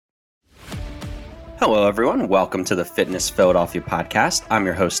Hello, everyone. Welcome to the Fitness Philadelphia podcast. I'm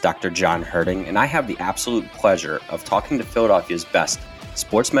your host, Dr. John Herding, and I have the absolute pleasure of talking to Philadelphia's best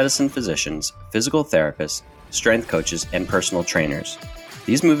sports medicine physicians, physical therapists, strength coaches, and personal trainers.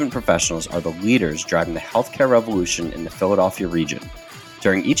 These movement professionals are the leaders driving the healthcare revolution in the Philadelphia region.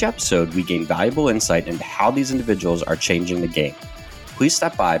 During each episode, we gain valuable insight into how these individuals are changing the game. Please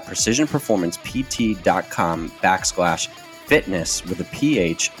stop by precisionperformancept.com/fitness with a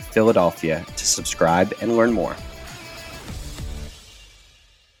PH Philadelphia to subscribe and learn more.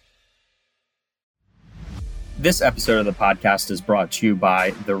 This episode of the podcast is brought to you by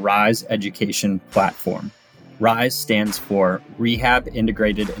the RISE Education Platform. RISE stands for Rehab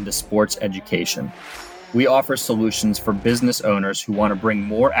Integrated into Sports Education. We offer solutions for business owners who want to bring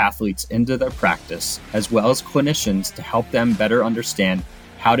more athletes into their practice, as well as clinicians to help them better understand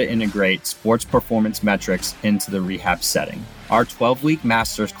how to integrate sports performance metrics into the rehab setting. Our 12-week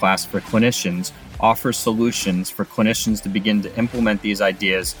master's class for clinicians offers solutions for clinicians to begin to implement these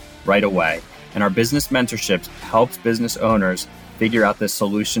ideas right away. And our business mentorship helps business owners figure out the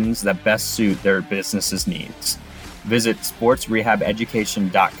solutions that best suit their business's needs. Visit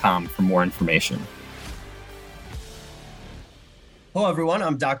sportsrehabeducation.com for more information. Hello, everyone.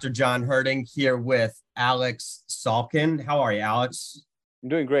 I'm Dr. John Herding here with Alex Salkin. How are you, Alex? I'm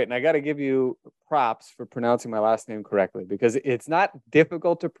doing great. And I got to give you props for pronouncing my last name correctly, because it's not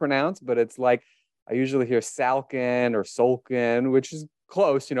difficult to pronounce, but it's like I usually hear Salkin or Solkin, which is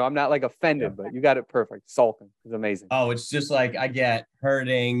close. You know, I'm not like offended, but you got it perfect. Salkin is amazing. Oh, it's just like I get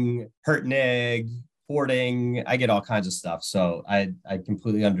Herding, Hertnig, Fording. I get all kinds of stuff. So I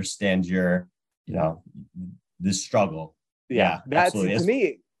completely understand your, this struggle. Yeah, that's absolutely. To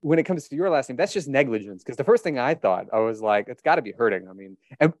me, when it comes to your last name, that's just negligence. Because the first thing I thought, I was like, it's got to be Herding. I mean,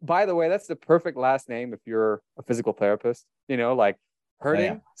 and by the way, that's the perfect last name if you're a physical therapist, like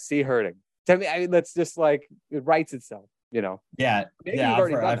Herding, C. Herding. To me, that's just like, it writes itself, Yeah.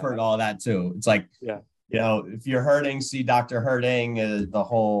 I've heard all that too. It's like, if you're hurting, see Dr. Herding, the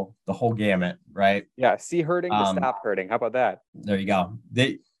whole gamut, right? Yeah. See Herding to stop hurting. How about that? There you go.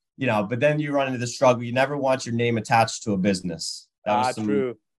 But then you run into the struggle. You never want your name attached to a business. That was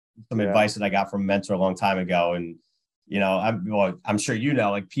true. Some advice that I got from a mentor a long time ago. And, I'm sure,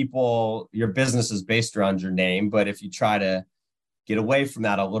 like people, your business is based around your name, but if you try to get away from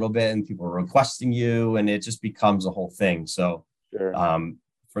that a little bit and people are requesting you, and it just becomes a whole thing. So,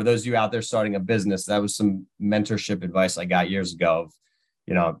 for those of you out there starting a business, that was some mentorship advice I got years ago.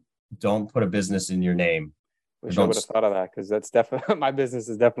 Don't put a business in your name. Wish I would have thought of that, because that's definitely my business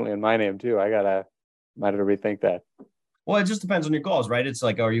is definitely in my name too. I might have to rethink that. Well, it just depends on your goals, right? It's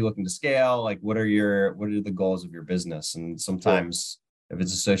like, are you looking to scale? Like, what are the goals of your business? And sometimes if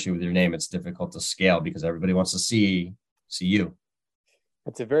it's associated with your name, it's difficult to scale because everybody wants to see you.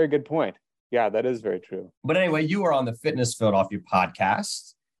 That's a very good point. Yeah, that is very true. But anyway, you were on the Fitness Philadelphia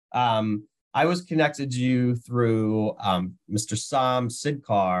podcast. I was connected to you through Mr. Sam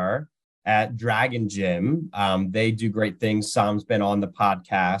Sidkar at Dragon Gym. They do great things. Sam's been on the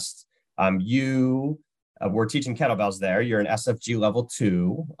podcast. We're teaching kettlebells there. You're an SFG level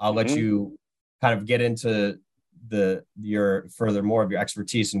 2. I'll let you kind of get into more of your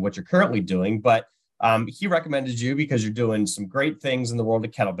expertise and what you're currently doing. But he recommended you because you're doing some great things in the world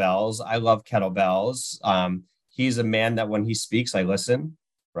of kettlebells. I love kettlebells. He's a man that when he speaks, I listen,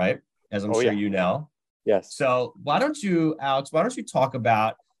 right? As I'm sure you know. Yes. So Alex, talk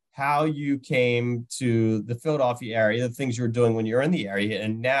about how you came to the Philadelphia area, the things you were doing when you were in the area,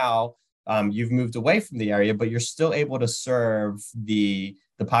 and now you've moved away from the area, but you're still able to serve the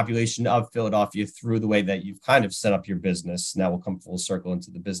population of Philadelphia through the way that you've kind of set up your business. Now we'll come full circle into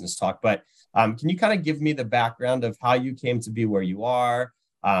the business talk, but can you kind of give me the background of how you came to be where you are?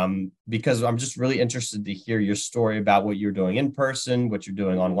 Because I'm just really interested to hear your story about what you're doing in person, what you're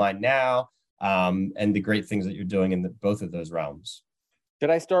doing online now, and the great things that you're doing in both of those realms. Should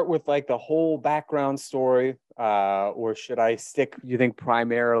I start with like the whole background story, or should I stick, you think,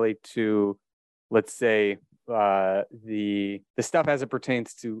 primarily to, let's say, the stuff as it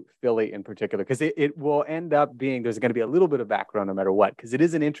pertains to Philly in particular? Because it will end up being, there's going to be a little bit of background no matter what, because it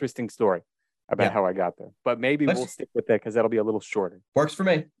is an interesting story about how I got there. But maybe we'll stick with that because that'll be a little shorter. Works for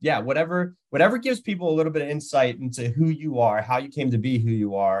me. Yeah, whatever gives people a little bit of insight into who you are, how you came to be who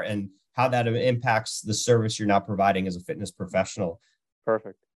you are, and how that impacts the service you're now providing as a fitness professional.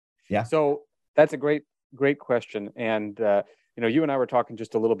 Perfect. Yeah. So that's a great question. And, you and I were talking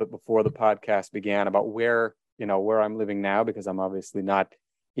just a little bit before the podcast began about where I'm living now, because I'm obviously not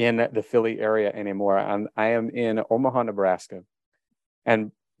in the Philly area anymore. I am in Omaha, Nebraska.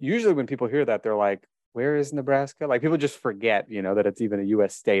 And usually when people hear that, they're like, where is Nebraska? Like people just forget, that it's even a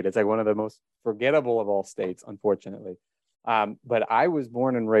U.S. state. It's like one of the most forgettable of all states, unfortunately. But I was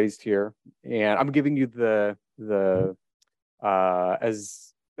born and raised here, and I'm giving you the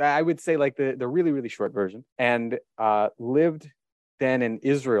as I would say like the really really short version, and lived then in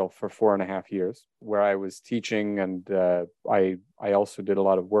Israel for 4.5 years, where I was teaching, and I also did a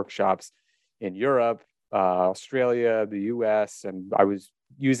lot of workshops in Europe, Australia, the U.S., and I was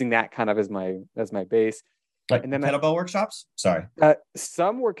using that kind of as my base. Like And then kettlebell workshops? Sorry.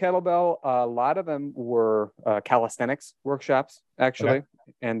 Some were kettlebell. A lot of them were calisthenics workshops, actually, Okay.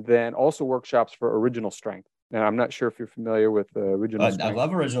 and then also workshops for original strength. Now, I'm not sure if you're familiar with original I strength.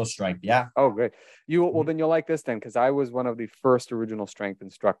 love original strength. Yeah. Oh, great. Then you'll like this then, because I was one of the first original strength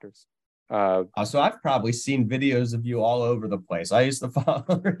instructors. So I've probably seen videos of you all over the place. I used to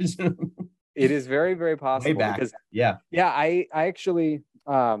follow original It is very, very way possible back. because Yeah. I actually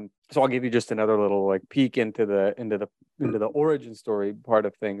so I'll give you just another little like peek into the origin story part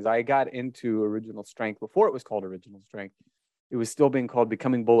of things. I got into original strength before it was called original strength. It was still being called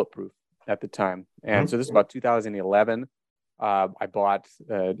Becoming Bulletproof at the time. And so this is about 2011. I bought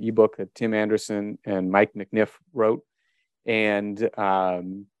an ebook that Tim Anderson and Mike McNiff wrote, and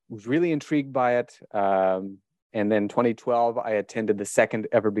was really intrigued by it. And then 2012, I attended the second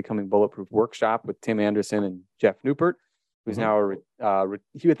ever Becoming Bulletproof workshop with Tim Anderson and Jeff Newport, who's now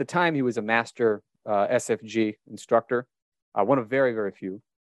at the time he was a master SFG instructor, one of very very few,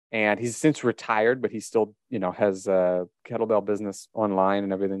 and he's since retired, but he still has a kettlebell business online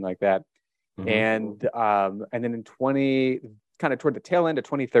and everything like that. And then in kind of toward the tail end of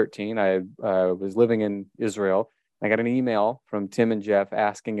 2013, I was living in Israel. I got an email from Tim and Jeff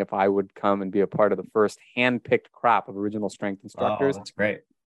asking if I would come and be a part of the first hand-picked crop of original strength instructors. Oh, that's great.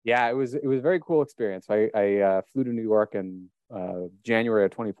 Yeah, it was a very cool experience. I flew to New York in January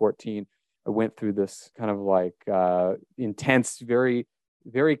of 2014. I went through this kind of like intense, very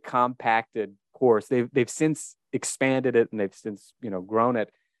very compacted course. They've since expanded it and they've since grown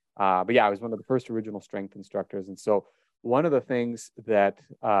it. But yeah, I was one of the first original strength instructors, and so one of the things that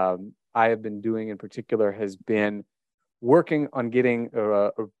I have been doing in particular has been working on getting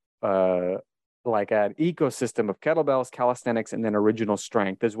like an ecosystem of kettlebells, calisthenics, and then original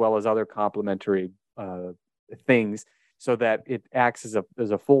strength, as well as other complementary things, so that it acts as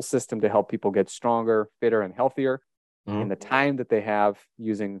a full system to help people get stronger, fitter, and healthier in the time that they have,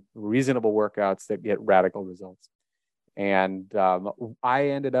 using reasonable workouts that get radical results. And I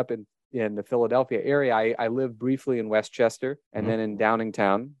ended up in the Philadelphia area. I lived briefly in Westchester and then in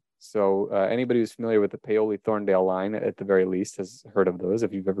Downingtown. So anybody who's familiar with the Paoli-Thorndale line, at the very least, has heard of those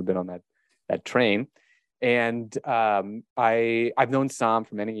if you've ever been on that train. And I've known Sam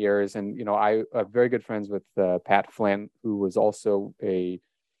for many years, and I'm very good friends with Pat Flynn, who was also a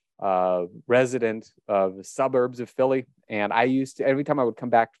resident of the suburbs of Philly. And I used to, every time I would come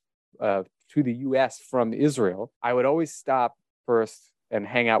back to the U.S. from Israel, I would always stop first and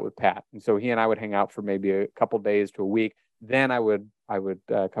hang out with Pat. And so he and I would hang out for maybe a couple days to a week. Then I would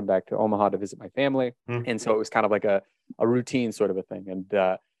come back to Omaha to visit my family. And so it was kind of like a routine sort of a thing.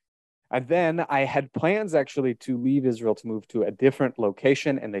 And then I had plans actually to leave Israel to move to a different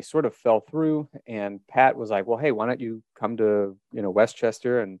location, and they sort of fell through. And Pat was like, well, hey, why don't you come to,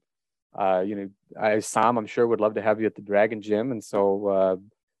 Westchester? And, Sam, I'm sure would love to have you at the Dragon Gym. And so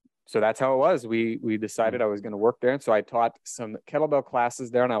that's how it was. We decided I was going to work there. And so I taught some kettlebell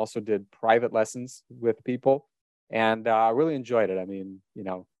classes there, and I also did private lessons with people. And I really enjoyed it. I mean,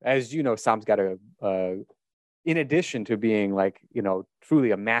 as you know, Sam's got in addition to being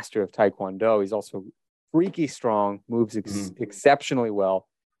truly a master of Taekwondo, he's also freaky strong, moves exceptionally well.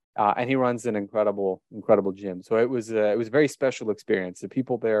 And he runs an incredible gym. So it was a very special experience. The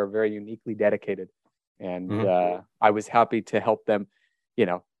people there are very uniquely dedicated. And I was happy to help them,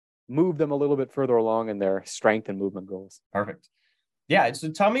 move them a little bit further along in their strength and movement goals. Perfect. Yeah. So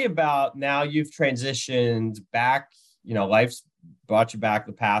tell me about, now you've transitioned back, life's brought you back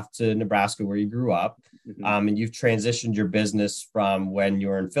the path to Nebraska where you grew up. And you've transitioned your business from when you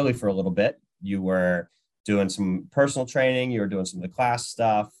were in Philly for a little bit. You were doing some personal training, you were doing some of the class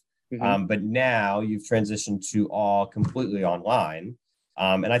stuff. But now you've transitioned to all completely online.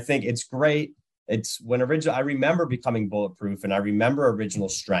 And I think it's great. It's I remember Becoming Bulletproof, and I remember Original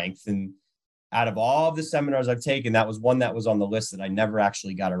Strength. And out of all of the seminars I've taken, that was one that was on the list that I never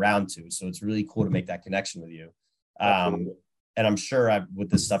actually got around to. So it's really cool to make that connection with you. And I'm sure with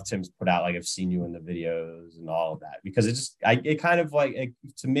the stuff Tim's put out, I've seen you in the videos and all of that, because it kind of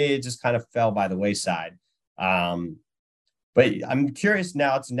to me, it just kind of fell by the wayside. But I'm curious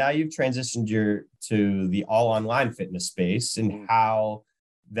now, now you've transitioned to the all online fitness space, and how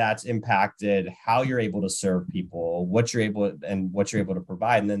that's impacted how you're able to serve people, what you're able to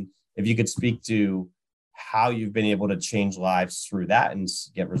provide. And then if you could speak to how you've been able to change lives through that and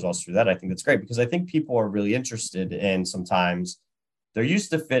get results through that, I think that's great, because I think people are really interested in, sometimes they're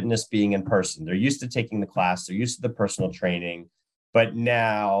used to fitness being in person. They're used to taking the class. They're used to the personal training. But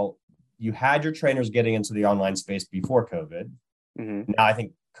now you had your trainers getting into the online space before COVID. Mm-hmm. Now I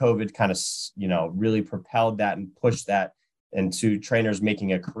think COVID kind of, really propelled that and pushed that into trainers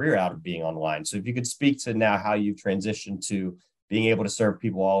making a career out of being online. So if you could speak to now how you've transitioned to being able to serve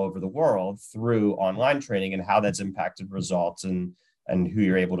people all over the world through online training and how that's impacted results and who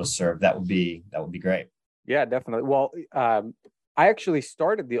you're able to serve, that would be great. Yeah, definitely. Well, I actually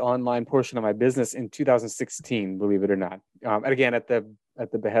started the online portion of my business in 2016, believe it or not. And again, at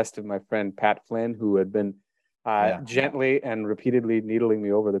the behest of my friend Pat Flynn, who had been gently and repeatedly needling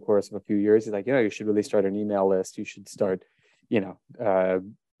me over the course of a few years. He's like, you should really start an email list. You should start,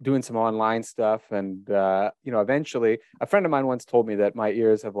 doing some online stuff. And, eventually a friend of mine once told me that my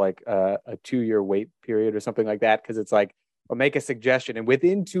ears have like a 2-year wait period or something like that. Cause it's like, I'll make a suggestion and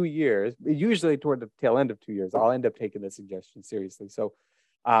within 2 years, usually toward the tail end of 2 years, I'll end up taking the suggestion seriously. So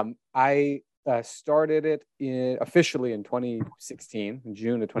I started it officially in 2016, in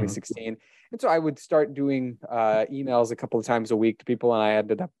June of 2016. And so I would start doing emails a couple of times a week to people. And I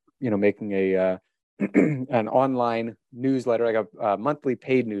ended up, making a an online newsletter, like a monthly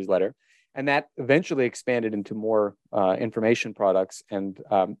paid newsletter. And that eventually expanded into more information products. And,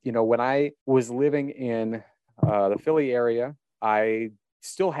 when I was living in the Philly area, I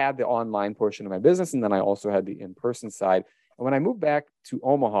still had the online portion of my business. And then I also had the in-person side. And when I moved back to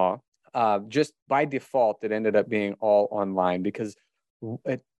Omaha, just by default, it ended up being all online, because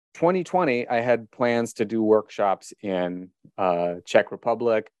at 2020, I had plans to do workshops in Czech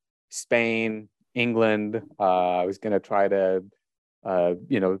Republic, Spain, England. I was going to try to,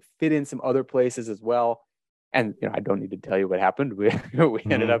 fit in some other places as well. And, I don't need to tell you what happened. We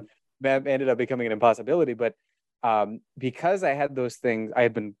ended up becoming an impossibility. But because I had those things, I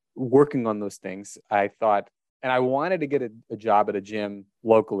had been working on those things, I thought, and I wanted to get a job at a gym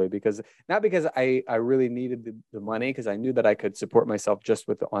locally, not because I really needed the money, because I knew that I could support myself just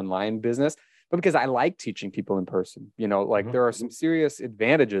with the online business, but because I like teaching people in person. There are some serious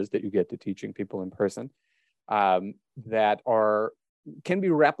advantages that you get to teaching people in person that can be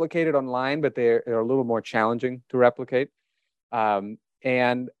replicated online, but they're a little more challenging to replicate.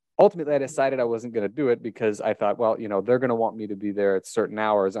 And ultimately, I decided I wasn't going to do it, because I thought, well, they're going to want me to be there at certain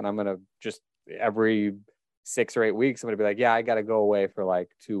hours, and I'm going to just every 6 or 8 weeks, I'm going to be like, yeah, I got to go away for like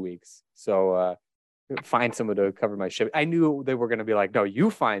 2 weeks. So find someone to cover my shift. I knew they were going to be like, no,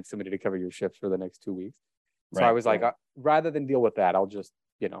 you find somebody to cover your shifts for the next 2 weeks. So I was like, rather than deal with that, I'll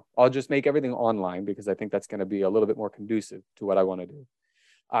just make everything online, because I think that's going to be a little bit more conducive to what I want to do.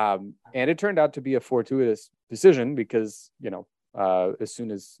 And it turned out to be a fortuitous decision, because, as soon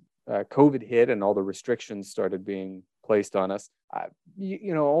as COVID hit and all the restrictions started being placed on us,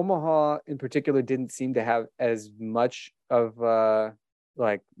 Omaha in particular didn't seem to have as much of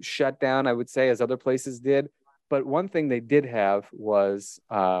shutdown, I would say, as other places did. But one thing they did have was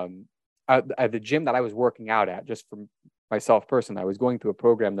the gym that I was working out at, just for myself personally. I was going through a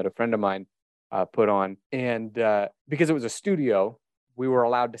program that a friend of mine put on, and because it was a studio, we were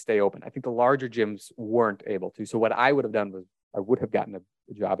allowed to stay open. I think the larger gyms weren't able to. So what I would have done was I would have gotten a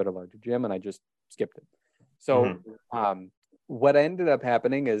job at a larger gym, and I just skipped it. So what ended up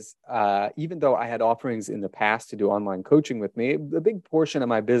happening is, even though I had offerings in the past to do online coaching with me, the big portion of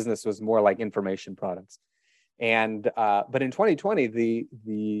my business was more like information products. And but in 2020,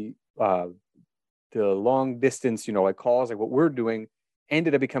 the long distance, like calls, like what we're doing,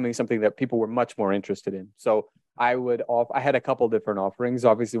 ended up becoming something that people were much more interested in. So I had a couple different offerings.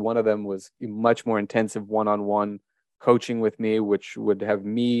 Obviously, one of them was much more intensive one-on-one coaching with me, which would have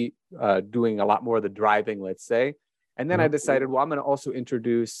me doing a lot more of the driving, let's say. And then I decided, well, I'm going to also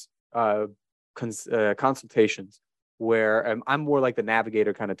introduce consultations, where I'm more like the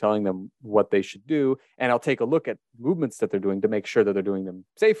navigator, kind of telling them what they should do. And I'll take a look at movements that they're doing to make sure that they're doing them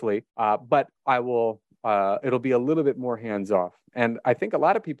safely. But it'll be a little bit more hands-off. And I think a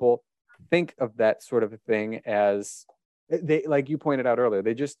lot of people think of that sort of a thing as, they, like you pointed out earlier,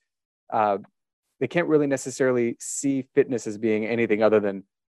 they just, they can't really necessarily see fitness as being anything other than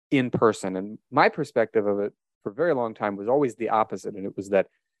in person. And my perspective of it for a very long time was always the opposite. And it was that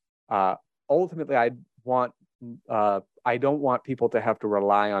ultimately I don't want people to have to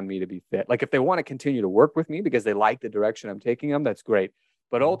rely on me to be fit. Like if they want to continue to work with me because they like the direction I'm taking them, that's great.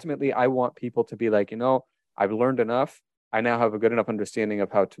 But ultimately I want people to be like, I've learned enough. I now have a good enough understanding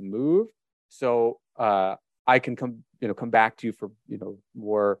of how to move. So I can come back to you for,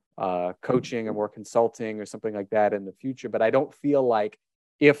 more coaching or more consulting or something like that in the future. But I don't feel like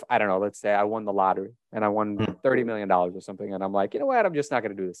if, I don't know, let's say I won the lottery and I won $30 million or something, and I'm like, you know what, I'm just not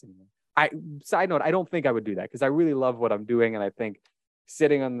going to do this anymore. Side note, I don't think I would do that because I really love what I'm doing. And I think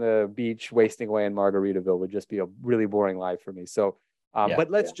sitting on the beach, wasting away in Margaritaville would just be a really boring life for me. So, but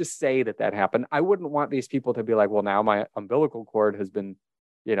let's just say that happened. I wouldn't want these people to be like, well, now my umbilical cord has been,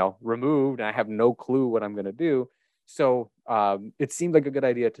 removed and I have no clue what I'm going to do. So it seemed like a good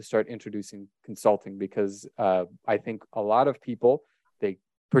idea to start introducing consulting because I think a lot of people,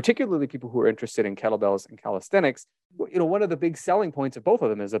 particularly people who are interested in kettlebells and calisthenics, one of the big selling points of both of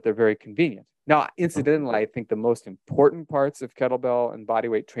them is that they're very convenient. Now, incidentally, I think the most important parts of kettlebell and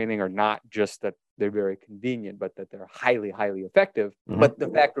bodyweight training are not just that they're very convenient, but that they're highly, highly effective. But the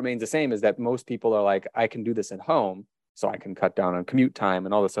fact remains the same, is that most people are like, I can do this at home, so I can cut down on commute time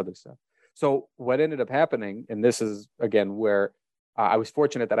and all this other stuff. So what ended up happening, and this is, again, where I was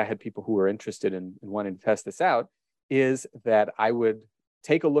fortunate that I had people who were interested in wanting to test this out, is that I would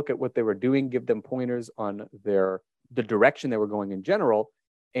take a look at what they were doing, give them pointers on the direction they were going in general,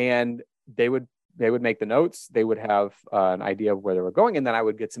 and they would make the notes. They would have an idea of where they were going, and then I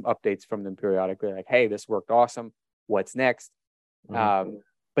would get some updates from them periodically, like, hey, this worked awesome. What's next?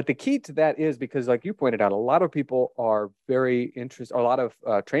 But the key to that is because, like you pointed out, a lot of people are very interested, or a lot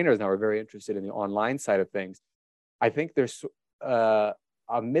of trainers now are very interested in the online side of things. I think there's a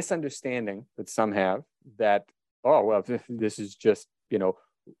misunderstanding that some have that, oh, well, this is just,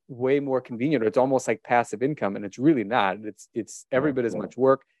 way more convenient, or it's almost like passive income, and it's really not. It's every bit as much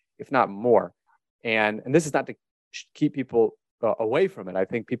work, if not more. And this is not to keep people away from it. I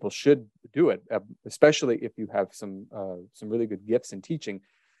think people should do it, especially if you have some really good gifts in teaching.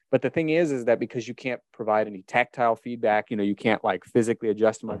 But the thing is that because you can't provide any tactile feedback, you can't like physically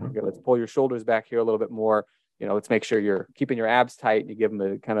adjust them. Like, okay, let's pull your shoulders back here a little bit more. Let's make sure you're keeping your abs tight, and you give them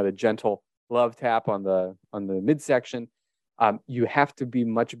a kind of the gentle love tap on the midsection. You have to be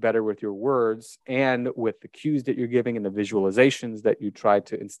much better with your words and with the cues that you're giving and the visualizations that you try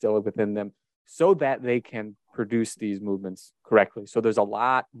to instill within them so that they can produce these movements correctly. So there's a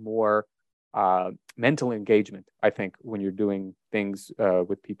lot more mental engagement, I think, when you're doing things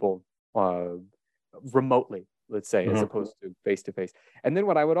with people remotely, let's say, as opposed to face-to-face. And then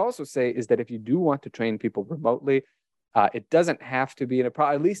what I would also say is that if you do want to train people remotely, it doesn't have to be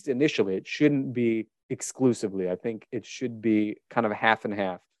at least initially, it shouldn't be exclusively. I think it should be kind of half and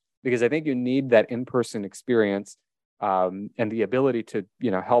half, because I think you need that in-person experience and the ability to,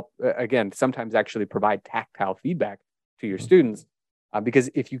 help, again, sometimes actually provide tactile feedback to your students. Because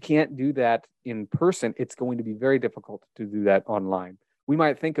if you can't do that in person, it's going to be very difficult to do that online. We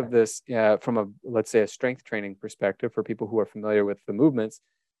might think of this from let's say, a strength training perspective for people who are familiar with the movements.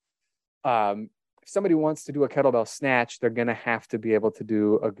 If somebody wants to do a kettlebell snatch, they're going to have to be able to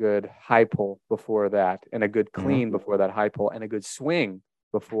do a good high pull before that, and a good clean before that high pull, and a good swing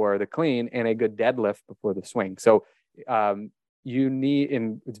before the clean, and a good deadlift before the swing. So you need,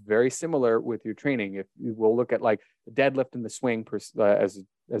 and it's very similar with your training. If you will look at like the deadlift and the swing as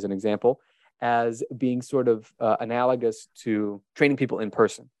an example, as being sort of analogous to training people in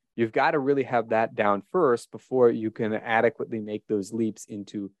person. You've got to really have that down first before you can adequately make those leaps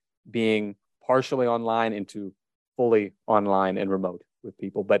into being partially online into fully online and remote with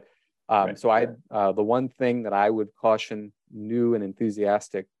people. But so the one thing that I would caution new and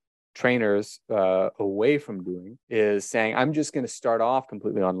enthusiastic trainers away from doing is saying, I'm just going to start off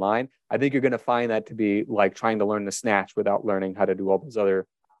completely online. I think you're going to find that to be like trying to learn the snatch without learning how to do all those other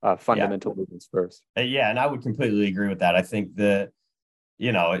fundamental movements first. Yeah, and I would completely agree with that. I think that,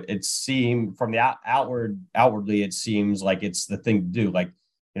 it seemed from the outwardly, it seems like it's the thing to do. Like,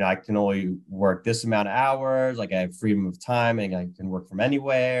 I can only work this amount of hours, like I have freedom of time and I can work from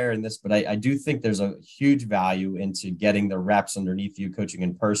anywhere and this, but I do think there's a huge value into getting the reps underneath you, coaching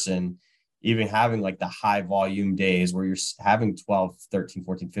in person, even having like the high volume days where you're having 12, 13,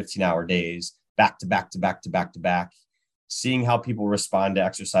 14, 15 hour days, back to back to back to back to back, seeing how people respond to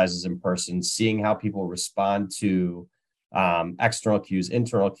exercises in person, seeing how people respond to external cues,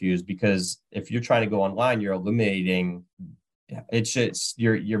 internal cues, because if you're trying to go online, you're eliminating it's just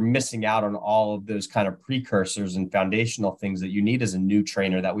you're missing out on all of those kind of precursors and foundational things that you need as a new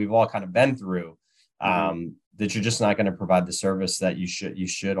trainer that we've all kind of been through, that you're just not going to provide the service that you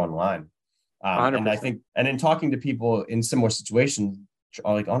should online. And I think, and in talking to people in similar situations,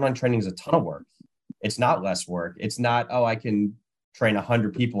 like online training is a ton of work. It's not less work. It's not, I can train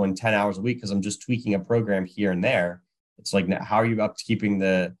 100 people in 10 hours a week because I'm just tweaking a program here and there. It's like, how are you upkeeping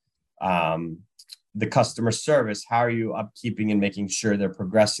the customer service? How are you upkeeping and making sure they're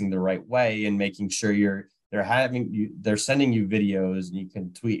progressing the right way and making sure you're they're sending you videos and you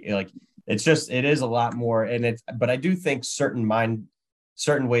can tweet. Like, it is a lot more. But I do think certain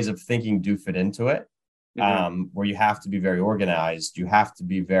ways of thinking do fit into it. Where you have to be very organized, you have to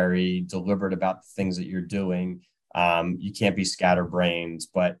be very deliberate about the things that you're doing. You can't be scatterbrained,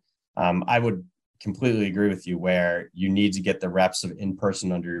 but I would completely agree with you where you need to get the reps of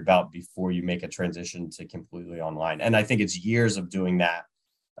in-person under your belt before you make a transition to completely online. And I think it's years of doing that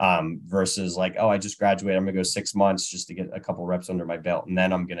versus like, oh, I just graduated, I'm gonna go 6 months just to get a couple reps under my belt, and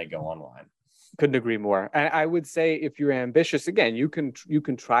then I'm gonna go online. Couldn't agree more. I would say if you're ambitious, again, you can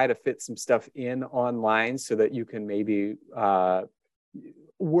try to fit some stuff in online so that you can maybe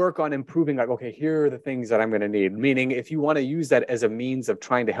work on improving, like, okay, here are the things that I'm going to need. Meaning, if you want to use that as a means of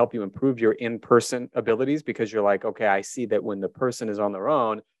trying to help you improve your in-person abilities, because you're like, okay, I see that when the person is on their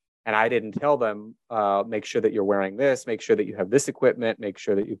own and I didn't tell them, make sure that you're wearing this, make sure that you have this equipment, make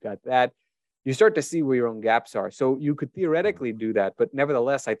sure that you've got that. You start to see where your own gaps are. So you could theoretically do that, but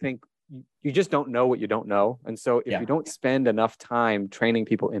nevertheless, I think you just don't know what you don't know. And so if you don't spend enough time training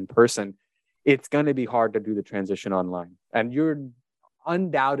people in person, it's going to be hard to do the transition online. And you're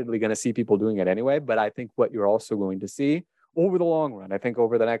undoubtedly going to see people doing it anyway. But I think what you're also going to see over the long run, I think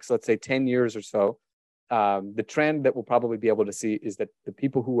over the next, let's say 10 years or so, the trend that we'll probably be able to see is that the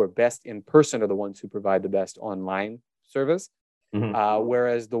people who are best in person are the ones who provide the best online service.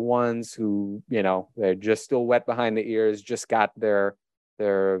 Whereas the ones who, they're just still wet behind the ears, just got their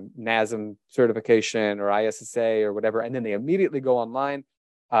NASM certification or ISSA or whatever, and then they immediately go online.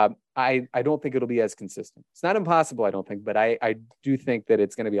 I don't think it'll be as consistent. It's not impossible, I don't think, but I do think that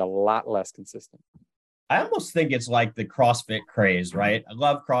it's going to be a lot less consistent. I almost think it's like the CrossFit craze, right? I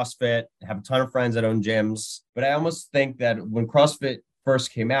love CrossFit, I have a ton of friends that own gyms, but I almost think that when CrossFit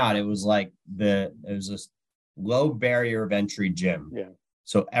first came out, it was like it was this low barrier of entry gym. Yeah.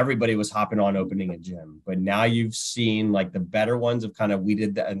 So everybody was hopping on opening a gym, but now you've seen like the better ones have kind of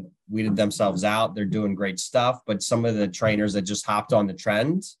weeded themselves out. They're doing great stuff, but some of the trainers that just hopped on the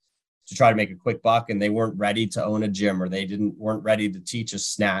trend to try to make a quick buck and they weren't ready to own a gym or weren't ready to teach a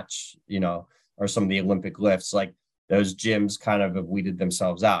snatch, or some of the Olympic lifts, like those gyms kind of have weeded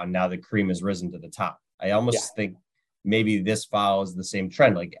themselves out. And now the cream has risen to the top. I almost think maybe this follows the same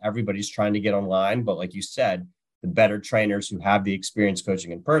trend. Like everybody's trying to get online, but like you said, the better trainers who have the experience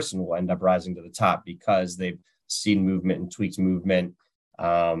coaching in person will end up rising to the top because they've seen movement and tweaked movement.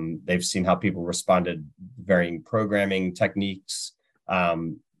 They've seen how people responded varying programming techniques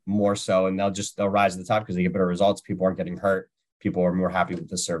more so, and they'll rise to the top because they get better results. People aren't getting hurt. People are more happy with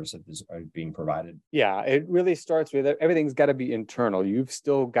the service that is being provided. Yeah, it really starts with everything's got to be internal. You've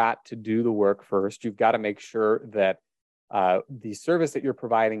still got to do the work first. You've got to make sure that the service that you're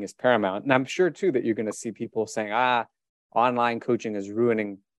providing is paramount. And I'm sure too that you're going to see people saying, online coaching is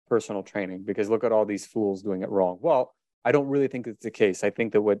ruining personal training because look at all these fools doing it wrong. Well, I don't really think it's the case. I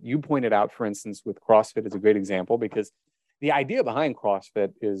think that what you pointed out, for instance, with CrossFit is a great example because the idea behind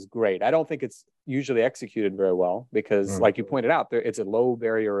CrossFit is great. I don't think it's usually executed very well because like you pointed out, it's a low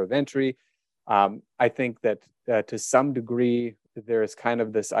barrier of entry. I think that to some degree, there's kind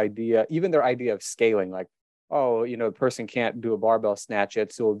of this idea, even their idea of scaling, like, oh, the person can't do a barbell snatch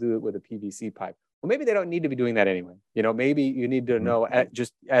yet, so we'll do it with a PVC pipe. Well, maybe they don't need to be doing that anyway. Maybe you need to know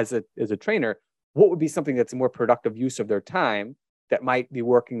just as a trainer, what would be something that's a more productive use of their time that might be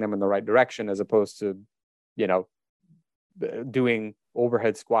working them in the right direction as opposed to, doing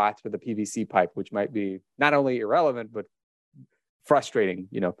overhead squats with a PVC pipe, which might be not only irrelevant, but frustrating,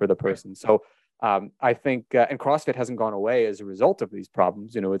 for the person. So I think, and CrossFit hasn't gone away as a result of these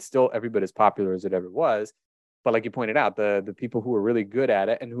problems. It's still every bit as popular as it ever was. But like you pointed out, the people who are really good at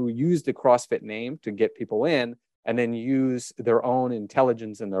it and who use the CrossFit name to get people in and then use their own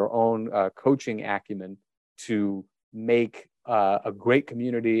intelligence and their own coaching acumen to make a great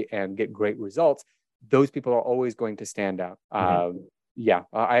community and get great results, those people are always going to stand out. I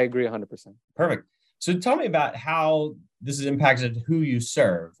agree 100%. Perfect. So tell me about how this has impacted who you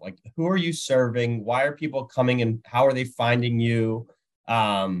serve. Like, who are you serving? Why are people coming and how are they finding you?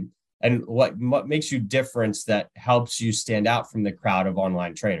 And what makes you different that helps you stand out from the crowd of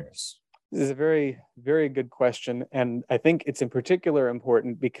online trainers? This is a very, very good question. And I think it's in particular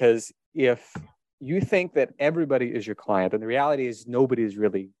important because if you think that everybody is your client, and the reality is nobody is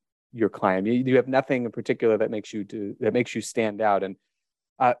really your client. You have nothing in particular that makes you stand out. And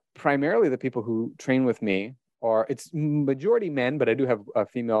primarily the people who train with me it's majority men, but I do have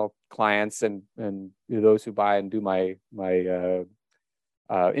female clients and those who buy and do my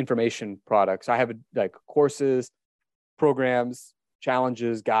information products. I have courses, programs,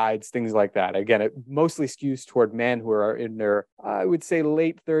 challenges, guides, things like that. Again, it mostly skews toward men who are in their, I would say,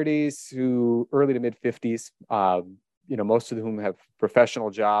 late 30s to early to mid 50s. Most of whom have professional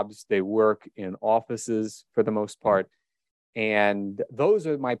jobs. They work in offices for the most part. And those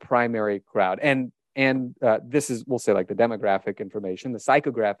are my primary crowd. And this is, we'll say, like the demographic information. The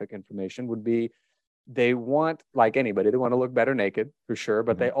psychographic information would be, they want, like anybody, they want to look better naked for sure,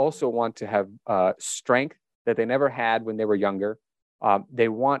 but they also want to have strength that they never had when they were younger. They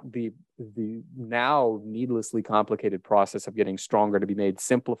want the now needlessly complicated process of getting stronger to be made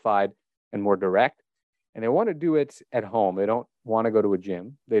simplified and more direct. And they want to do it at home. They don't want to go to a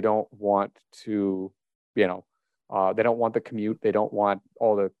gym. They don't want to, they don't want the commute. They don't want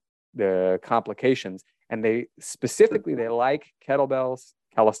all the complications. And they like kettlebells,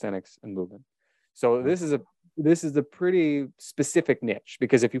 calisthenics, and movement. So this is a pretty specific niche,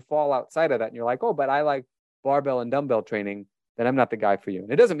 because if you fall outside of that and you're like, oh, but I like barbell and dumbbell training, then I'm not the guy for you.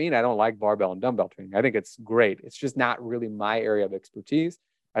 And it doesn't mean I don't like barbell and dumbbell training. I think it's great. It's just not really my area of expertise.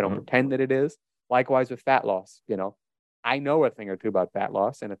 I don't pretend that it is. Likewise with fat loss, I know a thing or two about fat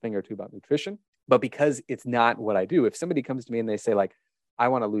loss and a thing or two about nutrition, but because it's not what I do, if somebody comes to me and they say like, I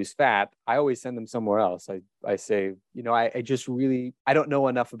want to lose fat, I always send them somewhere else. I say, I don't know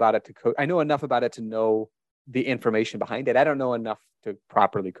enough about it to coach. I know enough about it to know the information behind it. I don't know enough to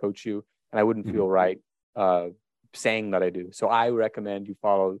properly coach you, and I wouldn't feel right saying that I do. So I recommend you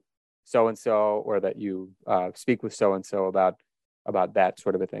follow so-and-so, or that you speak with so-and-so about that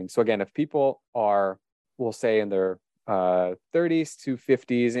sort of a thing. So again, if people are, we'll say, in their 30s to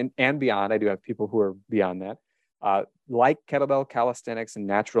 50s and beyond, I do have people who are beyond that, like kettlebell, calisthenics, and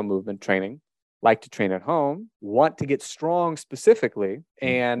natural movement training, like to train at home, want to get strong specifically,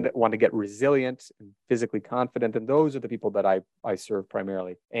 and want to get resilient and physically confident. And those are the people that I serve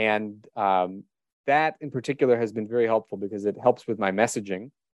primarily. And that in particular has been very helpful, because it helps with my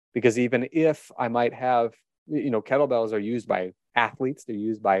messaging. Because even if I might have, kettlebells are used by athletes, they're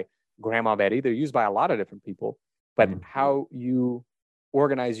used by Grandma Betty, they're used by a lot of different people, but how you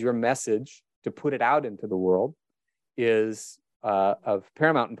organize your message to put it out into the world is of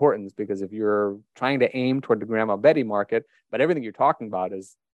paramount importance. Because if you're trying to aim toward the Grandma Betty market, but everything you're talking about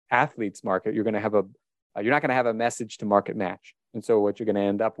is athletes market, you're not going to have a message to market match. And so what you're going to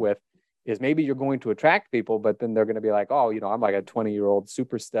end up with is, maybe you're going to attract people, but then they're going to be like, oh, I'm like a 20-year-old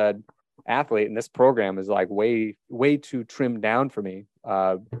super stud athlete, and this program is like way too trimmed down for me.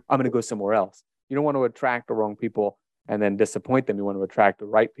 I'm going to go somewhere else. You don't want to attract the wrong people and then disappoint them. You want to attract the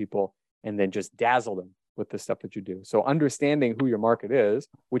right people and then just dazzle them with the stuff that you do. So understanding who your market is,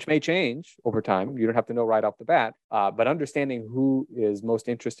 which may change over time, you don't have to know right off the bat, but understanding who is most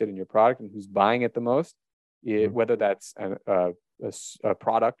interested in your product and who's buying it the most, whether that's a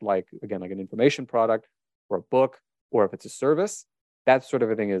product like an information product, or a book, or if it's a service, that sort of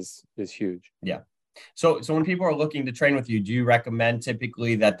a thing is huge. Yeah. So when people are looking to train with you, do you recommend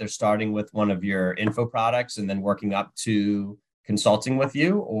typically that they're starting with one of your info products and then working up to consulting with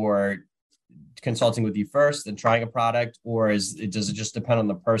you, or consulting with you first and trying a product, or does it just depend on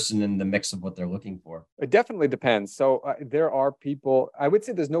the person and the mix of what they're looking for? It definitely depends. So there are people, I would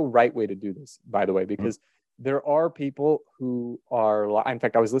say there's no right way to do this, by the way, because there are people who are, in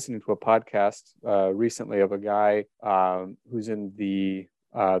fact, I was listening to a podcast recently of a guy who's in the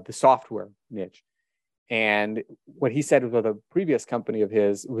software niche. And what he said with a previous company of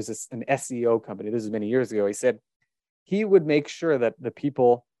his, it was an SEO company. This is many years ago. He said he would make sure that the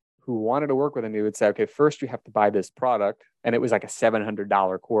people who wanted to work with him, he would say, okay, first you have to buy this product. And it was like a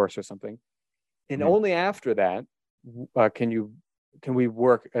 $700 course or something. And only after that, can we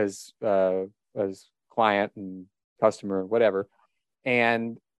work as client and customer, whatever.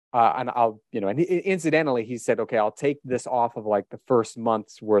 And I'll, and incidentally, he said, okay, I'll take this off of like the first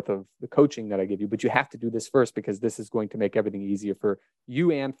month's worth of the coaching that I give you, but you have to do this first, because this is going to make everything easier for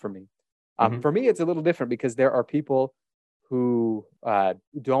you and for me. For me, it's a little different, because there are people who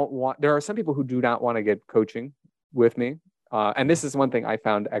there are some people who do not want to get coaching with me. And this is one thing I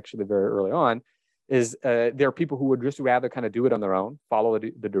found actually very early on, is there are people who would just rather kind of do it on their own, follow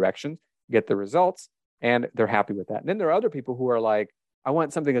the directions, get the results, and they're happy with that. And then there are other people who are like, I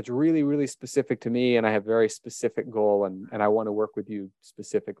want something that's really, really specific to me, and I have very specific goal, and I want to work with you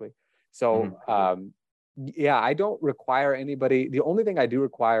specifically. So, I don't require anybody. The only thing I do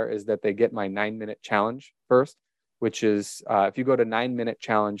require is that they get my 9-minute challenge first, which is if you go to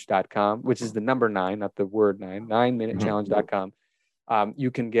 9minutechallenge.com, which is the number 9, not the word 9, 9minutechallenge.com,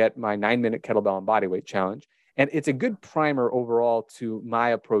 you can get my 9-minute kettlebell and bodyweight challenge. And it's a good primer overall to my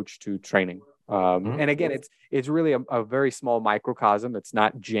approach to training. And again, it's really a very small microcosm. It's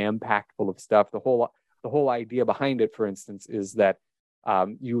not jam-packed full of stuff. The whole idea behind it, for instance, is that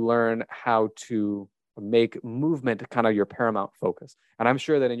You learn how to make movement kind of your paramount focus. And I'm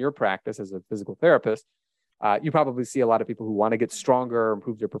sure that in your practice as a physical therapist, you probably see a lot of people who want to get stronger,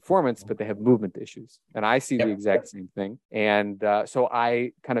 improve their performance, but they have movement issues. And I see the exact same thing. And so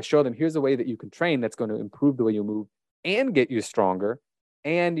I kind of show them, here's a way that you can train that's going to improve the way you move and get you stronger.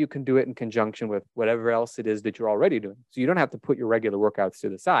 And you can do it in conjunction with whatever else it is that you're already doing. So you don't have to put your regular workouts to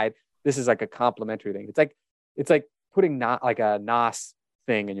the side. This is like a complementary thing. It's like putting not like a NOS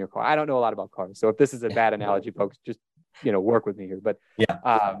thing in your car. I don't know a lot about cars, so if this is a bad analogy, folks, just work with me here. But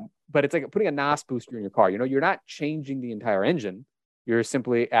but it's like putting a NOS booster in your car. You're not changing the entire engine. You're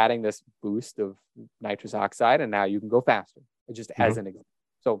simply adding this boost of nitrous oxide, and now you can go faster. Just as an example.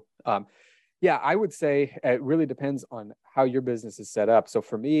 So I would say it really depends on how your business is set up. So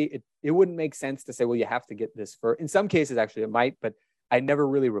for me, it wouldn't make sense to say, well, you have to get this for. In some cases, actually, it might, but I never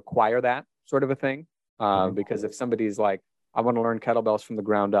really require that sort of a thing because if somebody's like, I want to learn kettlebells from the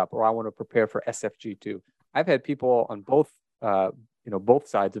ground up, or I want to prepare for SFG2. I've had people on both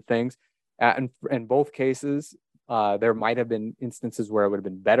sides of things. And in both cases, there might have been instances where it would have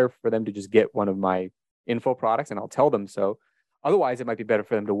been better for them to just get one of my info products, and I'll tell them so. Otherwise, it might be better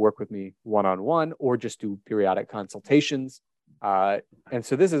for them to work with me one-on-one or just do periodic consultations. And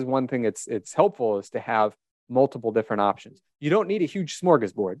so this is one thing it's helpful is to have multiple different options. You don't need a huge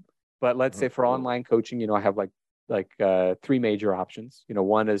smorgasbord, but let's say for online coaching, I have like three major options.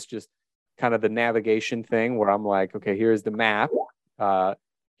 One is just kind of the navigation thing where I'm like, okay, here's the map.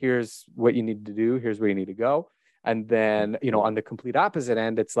 Here's what you need to do. Here's where you need to go. And then, on the complete opposite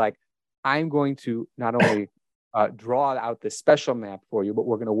end, it's like, I'm going to not only draw out this special map for you, but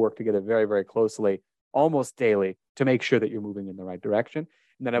we're going to work together very, very closely, almost daily, to make sure that you're moving in the right direction.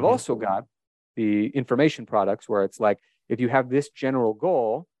 And then I've also got the information products where it's like, if you have this general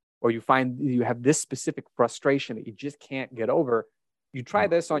goal, or you find you have this specific frustration that you just can't get over, you try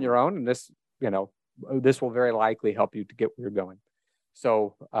this on your own, and this will very likely help you to get where you're going.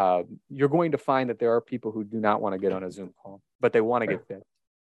 So you're going to find that there are people who do not want to get on a Zoom call, but they want to get fit,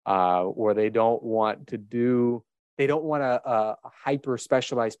 or they don't want a hyper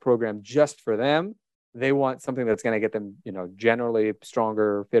specialized program just for them. They want something that's going to get them, generally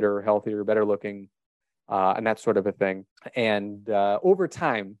stronger, fitter, healthier, better looking, and that sort of a thing. And over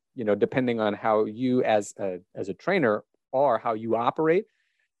time, depending on how you as a trainer or how you operate,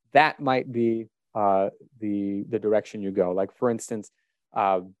 that might be the direction you go. Like for instance,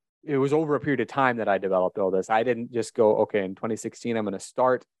 it was over a period of time that I developed all this. I didn't just go, okay, in 2016, I'm going to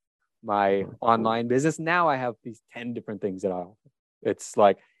start my online business. Now I have these 10 different things that I offer. It's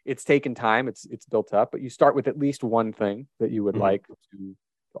like, it's taken time, it's built up, but you start with at least one thing that you would like to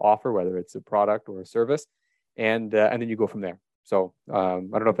offer, whether it's a product or a service, and then you go from there. So I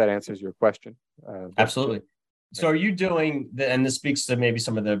don't know if that answers your question. Absolutely. So are you doing, and this speaks to maybe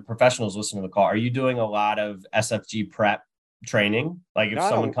some of the professionals listening to the call, are you doing a lot of SFG prep training? Like if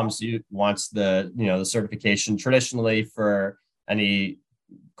someone comes to you, wants the certification, traditionally for any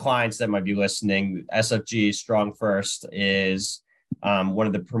clients that might be listening, SFG Strong First is one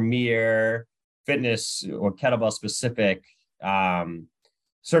of the premier fitness or kettlebell specific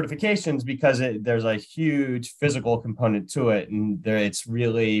certifications because there's a huge physical component to it, and it's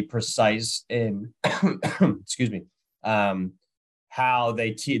really precise in excuse me, how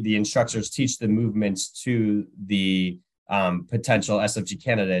the instructors teach the movements to the potential SFG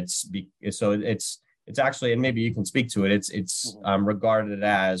candidates. So it's actually, and maybe you can speak to it, it's regarded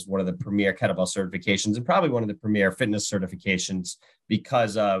as one of the premier kettlebell certifications and probably one of the premier fitness certifications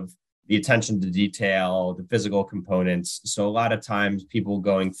because of the attention to detail, the physical components. So a lot of times people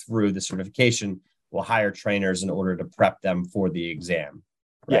going through the certification will hire trainers in order to prep them for the exam.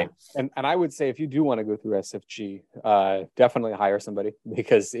 Right. Yeah. And I would say if you do want to go through SFG, definitely hire somebody,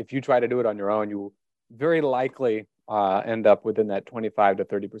 because if you try to do it on your own, you will very likely end up within that 25 to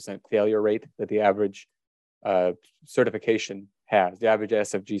 30% failure rate that the average certification has, the average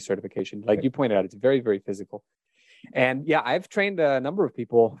SFG certification. Like you pointed out, it's very, very physical. And yeah, I've trained a number of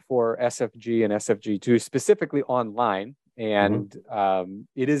people for SFG and SFG2 specifically online, and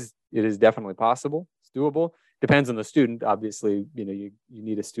it is definitely possible. It's doable. Depends on the student. Obviously, you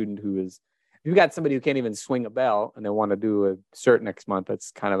need a student who is. If you've got somebody who can't even swing a bell and they want to do a cert next month, that's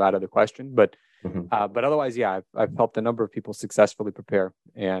kind of out of the question. But otherwise, yeah, I've helped a number of people successfully prepare,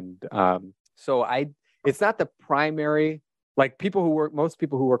 and so it's not the primary. Like most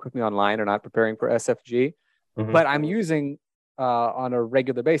people who work with me online are not preparing for SFG. But I'm using on a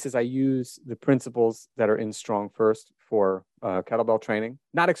regular basis, I use the principles that are in Strong First for kettlebell training.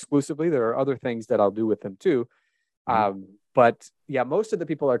 Not exclusively. There are other things that I'll do with them too. But yeah, most of the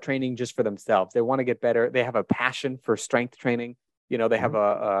people are training just for themselves. They want to get better. They have a passion for strength training. they have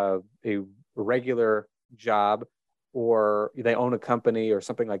a regular job, or they own a company or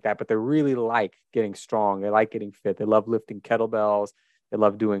something like that, but they really like getting strong. They like getting fit. They love lifting kettlebells. They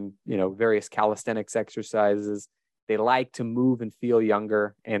love doing, various calisthenics exercises. They like to move and feel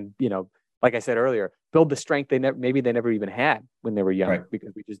younger. And, like I said earlier, build the strength maybe they never even had when they were young, right,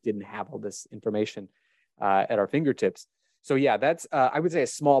 because we just didn't have all this information at our fingertips. So yeah, that's, I would say, a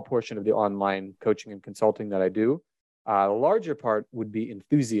small portion of the online coaching and consulting that I do. The larger part would be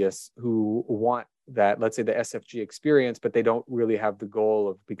enthusiasts who want that, let's say, the SFG experience, but they don't really have the goal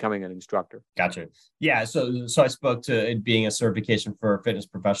of becoming an instructor. Gotcha. Yeah. So I spoke to it being a certification for fitness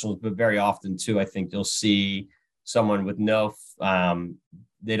professionals, but very often too, I think you'll see someone with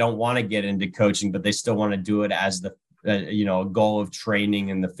they don't want to get into coaching, but they still want to do it as the, a goal of training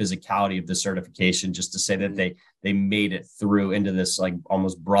and the physicality of the certification, just to say that they made it through into this like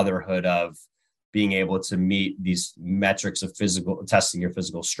almost brotherhood of being able to meet these metrics of testing your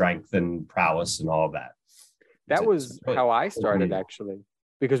physical strength and prowess and all of that. That was how I started, actually,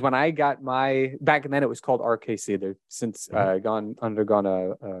 because when I got back then it was called RKC. They've since undergone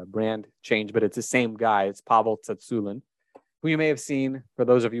a brand change, but it's the same guy. It's Pavel Tsatsouline, who you may have seen. For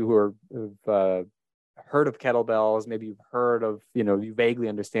those of you who have heard of kettlebells, maybe you've heard of, you vaguely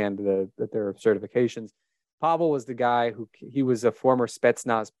understand that there are certifications. Pavel was the guy he was a former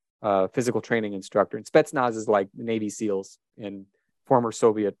Spetsnaz physical training instructor. And Spetsnaz is like Navy SEALs in former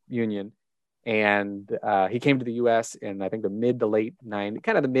Soviet Union. And he came to the U.S. in, I think, the mid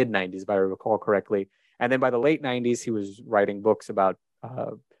 90s, if I recall correctly. And then by the late 90s, he was writing books about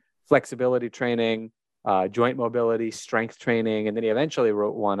flexibility training, joint mobility, strength training. And then he eventually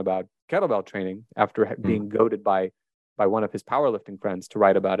wrote one about kettlebell training after being goaded by one of his powerlifting friends to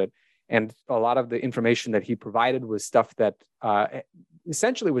write about it. And a lot of the information that he provided was stuff that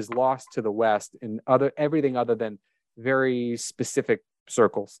essentially was lost to the West in everything other than very specific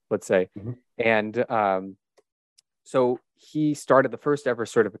circles, let's say. And so he started the first ever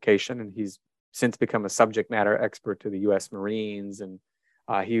certification, and he's since become a subject matter expert to the U.S. Marines. And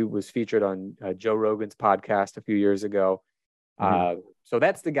he was featured on Joe Rogan's podcast a few years ago. So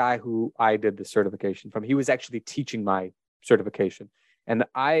that's the guy who I did the certification from. He was actually teaching my certification. And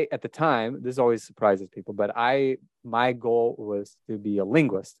I, at the time, this always surprises people, but my goal was to be a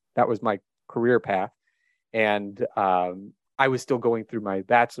linguist. That was my career path. And I was still going through my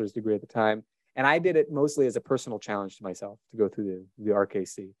bachelor's degree at the time. And I did it mostly as a personal challenge to myself to go through the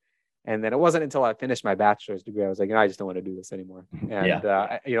RKC. And then it wasn't until I finished my bachelor's degree, I was like, I just don't want to do this anymore. And,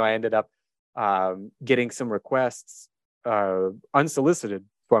 I ended up getting some requests unsolicited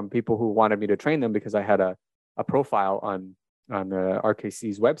from people who wanted me to train them because I had a profile on the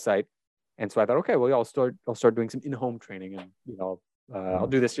RKC's website. And so I thought, okay, well, I'll start doing some in-home training, and, I'll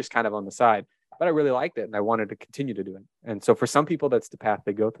do this just kind of on the side. But I really liked it, and I wanted to continue to do it. And so for some people, that's the path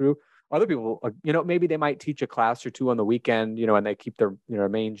they go through. Other people, maybe they might teach a class or two on the weekend, and they keep their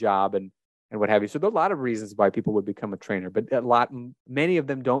main job and what have you. So there are a lot of reasons why people would become a trainer, but many of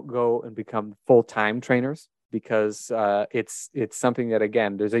them don't go and become full-time trainers because it's something that,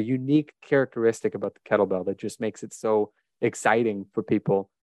 again, there's a unique characteristic about the kettlebell that just makes it so exciting for people,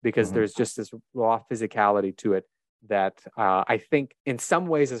 because there's just this raw physicality to it that I think in some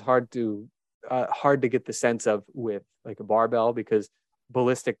ways is hard to get the sense of with like a barbell, because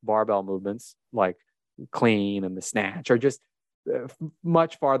ballistic barbell movements like clean and the snatch are just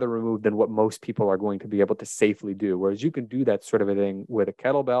much farther removed than what most people are going to be able to safely do. Whereas you can do that sort of a thing with a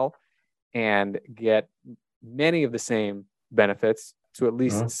kettlebell and get many of the same benefits to at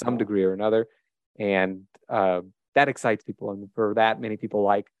least some degree or another. And that excites people. And for that, many people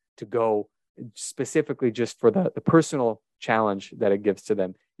like to go specifically just for the personal challenge that it gives to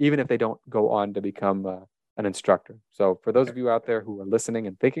them, even if they don't go on to become an instructor. So for those of you out there who are listening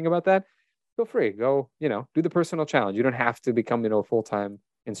and thinking about that, feel free, go, do the personal challenge. You don't have to become, a full-time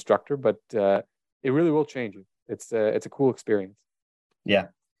instructor, but it really will change you. It's a cool experience. Yeah.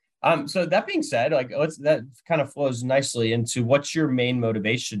 So that being said, like that kind of flows nicely into what's your main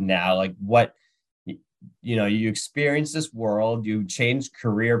motivation now? Like what, you experience this world, you change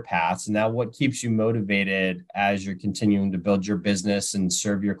career paths, and now what keeps you motivated as you're continuing to build your business and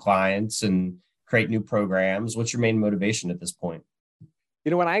serve your clients and create new programs? What's your main motivation at this point?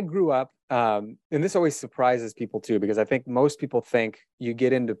 When I grew up, and this always surprises people too, because I think most people think you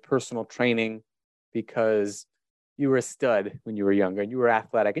get into personal training because you were a stud when you were younger and you were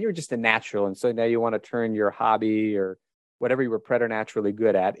athletic and you were just a natural. And so now you want to turn your hobby or whatever you were preternaturally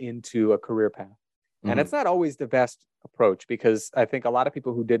good at into a career path. And it's not always the best approach, because I think a lot of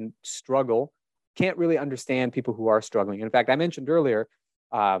people who didn't struggle can't really understand people who are struggling. In fact, I mentioned earlier,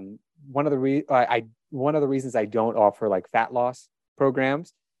 one of the reasons I don't offer like fat loss programs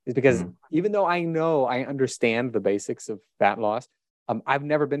is because Mhm. even though I understand the basics of fat loss, I've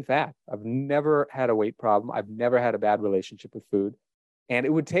never been fat. I've never had a weight problem. I've never had a bad relationship with food. And it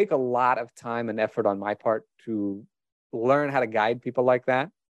would take a lot of time and effort on my part to learn how to guide people like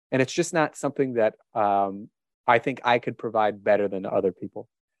that. And it's just not something that I think I could provide better than other people.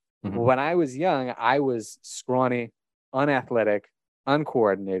 Mhm. When I was young, I was scrawny, unathletic,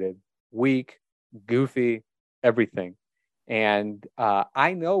 uncoordinated, weak, goofy, everything. And I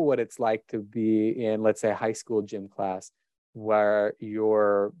know what it's like to be in, let's say, high school gym class where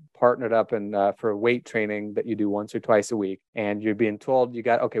you're partnered up in for weight training that you do once or twice a week. And you're being told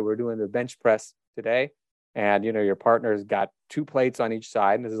okay, we're doing the bench press today. And, your partner's got 2 plates on each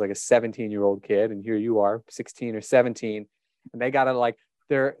side. And this is like a 17-year-old kid. And here you are, 16 or 17. And they got to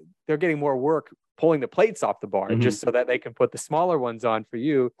they're getting more work pulling the plates off the bar Mhm. just so that they can put the smaller ones on for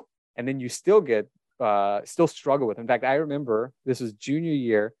you. And then you still still struggle with. In fact, I remember this was junior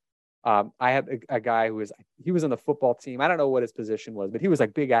year. I had a guy he was on the football team. I don't know what his position was, but he was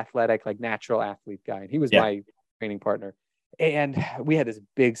like big athletic, like natural athlete guy. And he was my training partner. And we had this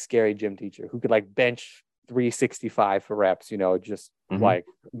big, scary gym teacher who could like bench 365 for reps, just Mhm.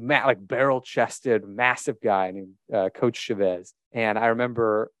 like barrel chested, massive guy named Coach Chavez. And I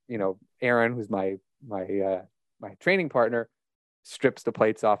remember, Aaron, who's my training partner, strips the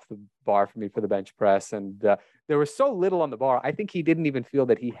plates off the bar for me for the bench press. And there was so little on the bar. I think he didn't even feel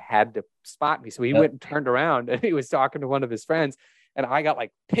that he had to spot me. So he went and turned around and he was talking to one of his friends and I got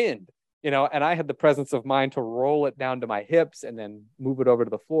like pinned, and I had the presence of mind to roll it down to my hips and then move it over to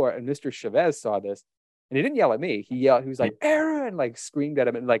the floor. And Mr. Chavez saw this and he didn't yell at me. He was like, Aaron, like screamed at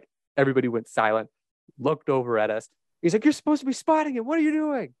him. And like everybody went silent, looked over at us. He's like, you're supposed to be spotting him. What are you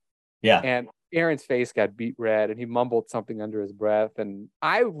doing? Yeah. And Aaron's face got beet red and he mumbled something under his breath. And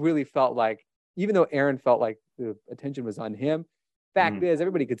I really felt like, even though Aaron felt like the attention was on him, fact is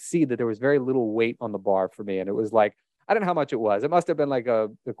everybody could see that there was very little weight on the bar for me. And it was like, I don't know how much it was. It must have been like a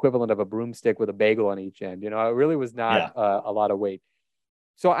equivalent of a broomstick with a bagel on each end. It really was not a lot of weight.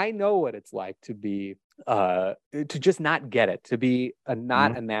 So I know what it's like to be to just not get it, to be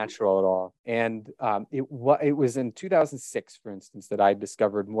not a natural at all. And it was in 2006, for instance, that I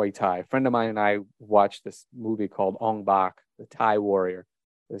discovered Muay Thai. A friend of mine and I watched this movie called Ong Bak, the Thai warrior.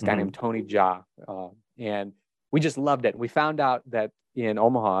 This guy named Tony Jaa. And we just loved it. We found out that in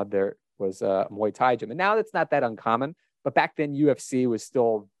Omaha, there was a Muay Thai gym. And now that's not that uncommon. But back then, UFC was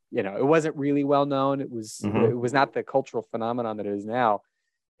still, it wasn't really well known. It was not the cultural phenomenon that it is now.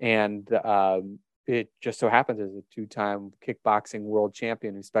 And it just so happens there's a 2-time kickboxing world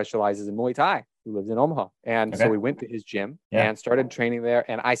champion who specializes in Muay Thai, who lives in Omaha. And so we went to his gym and started training there.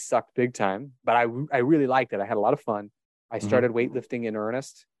 And I sucked big time, but I really liked it. I had a lot of fun. I started weightlifting in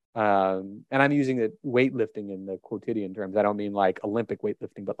earnest. And I'm using the weightlifting in the quotidian terms. I don't mean like Olympic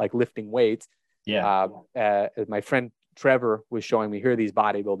weightlifting, but like lifting weights. Yeah. My friend Trevor was showing me, here are these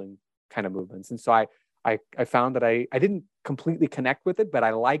bodybuilding kind of movements. And so I found that I didn't completely connect with it, but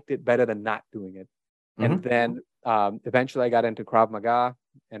I liked it better than not doing it. And then eventually I got into Krav Maga.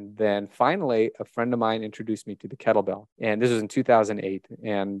 And then finally, a friend of mine introduced me to the kettlebell. And this was in 2008.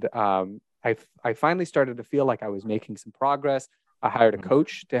 And I finally started to feel like I was making some progress. I hired a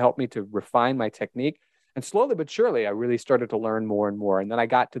coach to help me to refine my technique. And slowly but surely, I really started to learn more and more. And then I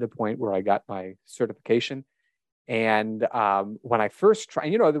got to the point where I got my certification. And when I first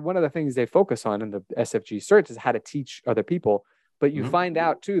tried, one of the things they focus on in the SFG certs is how to teach other people. But you find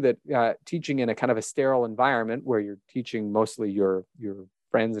out too that teaching in a kind of a sterile environment where you're teaching mostly your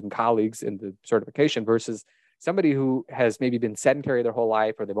friends and colleagues in the certification versus somebody who has maybe been sedentary their whole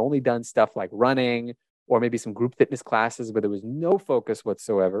life, or they've only done stuff like running, or maybe some group fitness classes where there was no focus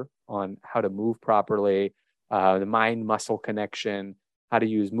whatsoever on how to move properly, the mind-muscle connection, how to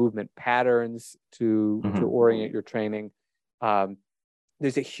use movement patterns to orient your training.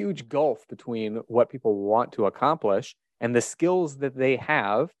 There's a huge gulf between what people want to accomplish and the skills that they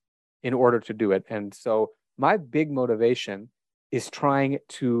have in order to do it. And so my big motivation is trying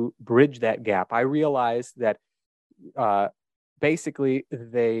to bridge that gap. I realize that basically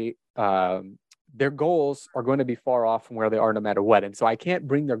their goals are going to be far off from where they are no matter what. And so I can't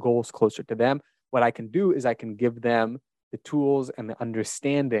bring their goals closer to them. What I can do is I can give them the tools and the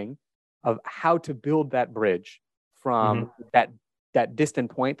understanding of how to build that bridge from that distant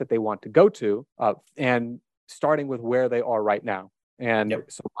point that they want to go to, and starting with where they are right now. And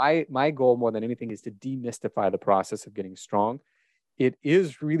so my goal more than anything is to demystify the process of getting strong. It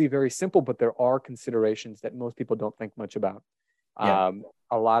is really very simple, but there are considerations that most people don't think much about.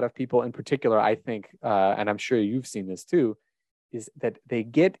 A lot of people in particular, I think, and I'm sure you've seen this too, is that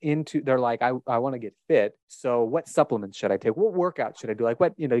they're like, I want to get fit. So what supplements should I take? What workout should I do? Like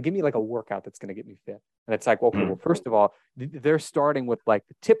what, give me like a workout that's going to get me fit. And it's like, okay, well, first of all, they're starting with like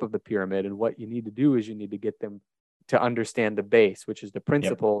the tip of the pyramid. And what you need to do is you need to get them to understand the base, which is the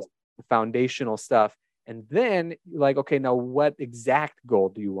principles, the foundational stuff. And then like, okay, now what exact goal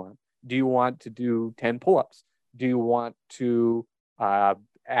do you want? Do you want to do 10 pull-ups? Do you want to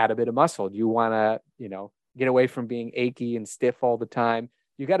add a bit of muscle? Do you want to, get away from being achy and stiff all the time?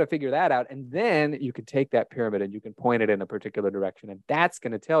 You got to figure that out. And then you can take that pyramid and you can point it in a particular direction. And that's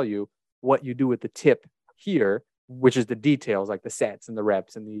going to tell you what you do with the tip here, which is the details, like the sets and the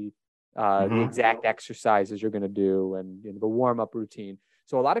reps and the exact exercises you're going to do and the warm-up routine.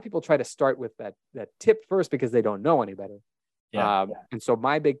 So a lot of people try to start with that tip first because they don't know any better. And so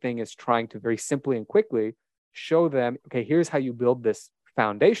my big thing is trying to very simply and quickly show them, okay, here's how you build this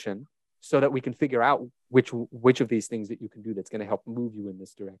foundation so that we can figure out which of these things that you can do that's going to help move you in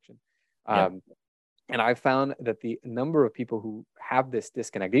this direction. And I found that the number of people who have this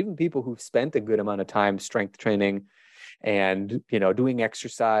disconnect, even people who've spent a good amount of time strength training and, doing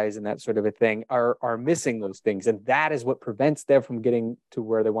exercise and that sort of a thing are missing those things. And that is what prevents them from getting to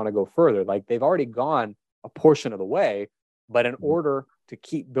where they want to go further. Like they've already gone a portion of the way, but in order to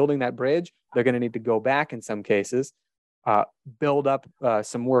keep building that bridge, they're going to need to go back in some cases, build up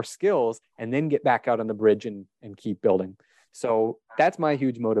some more skills, and then get back out on the bridge and keep building. So that's my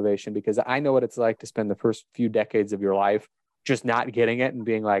huge motivation, because I know what it's like to spend the first few decades of your life just not getting it and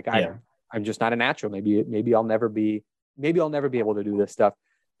being like, I'm just not a natural. Maybe I'll never be able to do this stuff.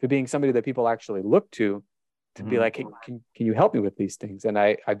 To being somebody that people actually look to be like, hey, can you help me with these things? And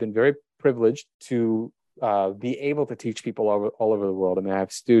I've been very privileged to be able to teach people all over the world. I mean, I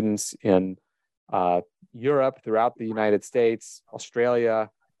have students in Europe, throughout the United States, Australia,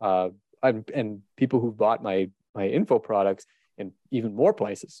 and people who've bought my info products in even more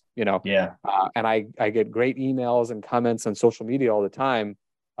places, and I get great emails and comments on social media all the time,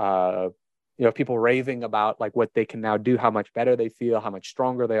 people raving about like what they can now do, how much better they feel, how much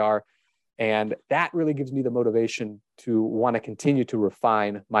stronger they are. And that really gives me the motivation to want to continue to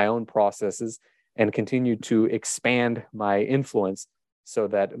refine my own processes and continue to expand my influence so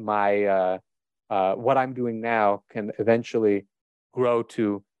that my what I'm doing now can eventually grow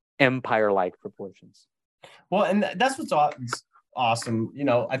to empire-like proportions. Well, and that's what's awesome.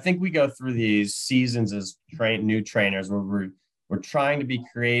 I think we go through these seasons as new trainers where we're trying to be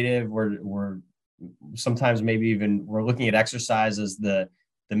creative. We're sometimes maybe even we're looking at exercise as the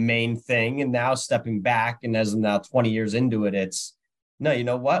main thing, and now stepping back, and as I'm now 20 years into it, it's no, you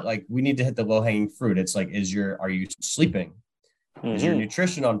know what? Like we need to hit the low-hanging fruit. It's like, are you sleeping? Is your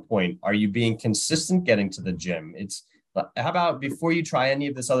nutrition on point? Are you being consistent getting to the gym? How about before you try any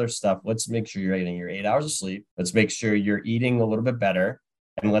of this other stuff, let's make sure you're getting your 8 hours of sleep. Let's make sure you're eating a little bit better.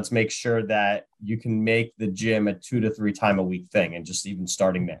 And let's make sure that you can make the gym a 2 to 3 time a week thing, and just even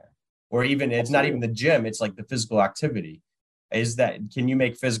starting there. Or even, it's not even the gym, it's like the physical activity. Can you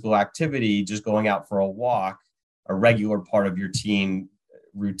make physical activity, just going out for a walk, a regular part of your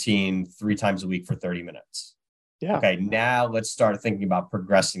routine 3 times a week for 30 minutes? Yeah. Okay, now let's start thinking about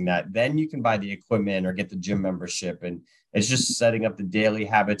progressing that. Then you can buy the equipment or get the gym membership. And it's just setting up the daily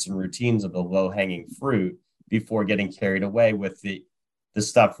habits and routines of the low-hanging fruit before getting carried away with the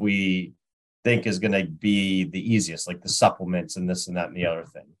stuff we think is going to be the easiest, like the supplements and this and that and the other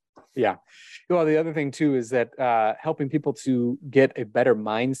thing. Yeah. Well, the other thing too is that helping people to get a better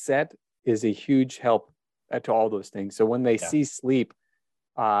mindset is a huge help to all those things. So when they see sleep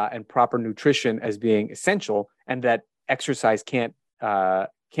and proper nutrition as being essential, and that exercise can't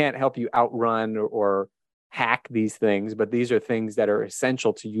help you outrun or hack these things, but these are things that are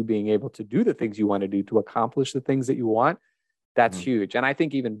essential to you being able to do the things you want to do to accomplish the things that you want. That's huge. And I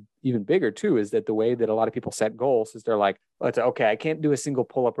think even bigger too is that the way that a lot of people set goals is they're like, okay, I can't do a single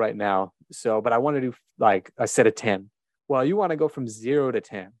pull-up right now, but I want to do like a set of 10. Well, you want to go from 0 to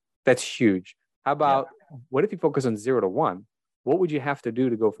 10. That's huge. How about what if you focus on 0 to 1? What would you have to do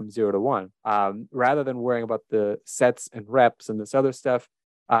to go from 0 to 1? Rather than worrying about the sets and reps and this other stuff,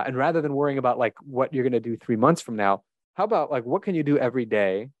 and rather than worrying about like what you're going to do 3 months from now, how about like what can you do every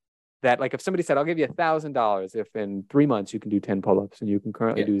day that, like, if somebody said, I'll give you $1,000 if in 3 months you can do 10 pull-ups and you can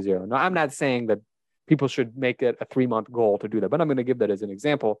currently do 0. Now, I'm not saying that people should make it a 3-month goal to do that, but I'm going to give that as an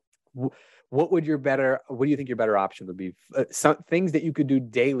example. What do you think your better option would be? Some things that you could do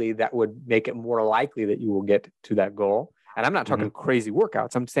daily that would make it more likely that you will get to that goal. And I'm not talking crazy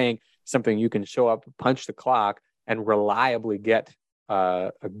workouts. I'm saying something you can show up, punch the clock, and reliably get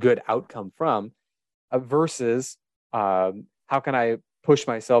a good outcome from, versus how can I push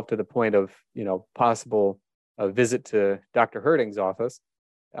myself to the point of, possible a visit to Dr. Herding's office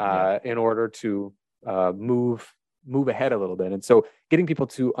in order to move ahead a little bit. And so getting people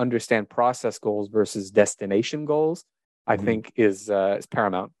to understand process goals versus destination goals, I think is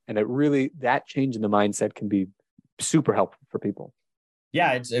paramount. And that change in the mindset can be super helpful for people.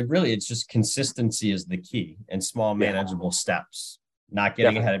 Yeah, it's just consistency is the key, and small manageable steps, not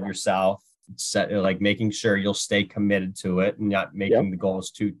getting ahead of yourself, making sure you'll stay committed to it and not making the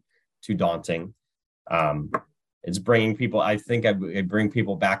goals too daunting. It's bringing people, I think I bring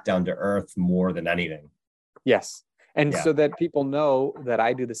people back down to earth more than anything. Yes. And so that people know that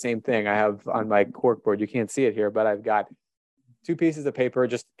I do the same thing. I have on my corkboard, you can't see it here, but I've got 2 pieces of paper,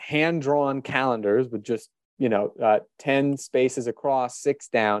 just hand-drawn calendars with just 10 spaces across, 6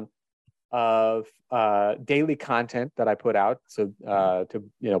 down of daily content that I put out. So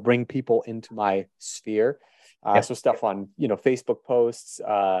to bring people into my sphere. So stuff on, Facebook posts,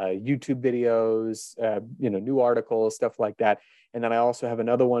 YouTube videos, new articles, stuff like that. And then I also have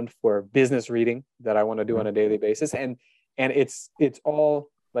another one for business reading that I want to do on a daily basis. And it's all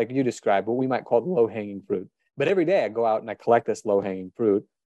like you described, what we might call the low-hanging fruit. But every day I go out and I collect this low-hanging fruit.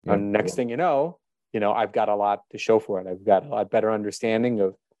 And next thing you know, I've got a lot to show for it. I've got a lot better understanding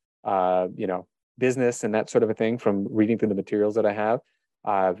of, business and that sort of a thing from reading through the materials that I have.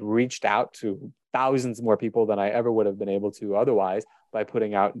 I've reached out to thousands more people than I ever would have been able to otherwise by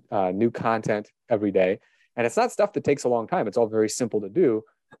putting out new content every day. And it's not stuff that takes a long time. It's all very simple to do.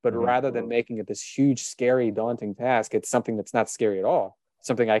 But rather than making it this huge, scary, daunting task, it's something that's not scary at all.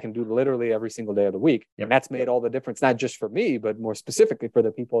 Something I can do literally every single day of the week. And that's made all the difference, not just for me, but more specifically for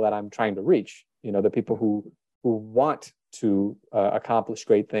the people that I'm trying to reach, the people who want to accomplish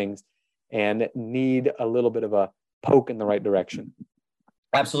great things and need a little bit of a poke in the right direction.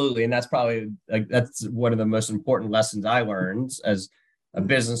 Absolutely. And that's probably that's one of the most important lessons I learned as a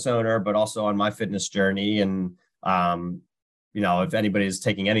business owner, but also on my fitness journey. And, if anybody is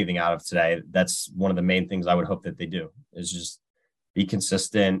taking anything out of today, that's one of the main things I would hope that they do is just be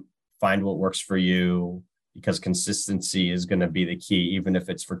consistent, find what works for you, because consistency is going to be the key, even if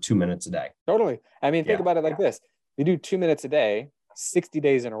it's for 2 minutes a day. Totally. I mean, think about it like this. You do 2 minutes a day, 60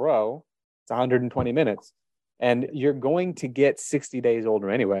 days in a row, it's 120 minutes. And you're going to get 60 days older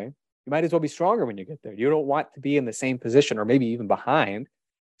anyway. You might as well be stronger when you get there. You don't want to be in the same position or maybe even behind.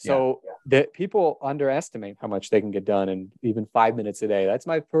 So that people underestimate how much they can get done in even 5 minutes a day. That's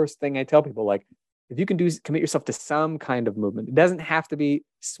my first thing I tell people. Like, if you can commit yourself to some kind of movement, it doesn't have to be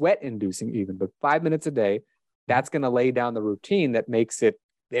sweat inducing even, but 5 minutes a day, that's going to lay down the routine that makes it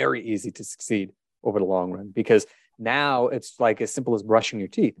very easy to succeed over the long run. Because now it's like as simple as brushing your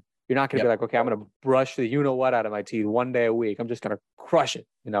teeth. You're not going to be like, okay, I'm going to brush the what out of my teeth 1 day a week. I'm just going to crush it.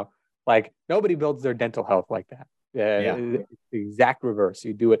 Like nobody builds their dental health like that. It's the exact reverse.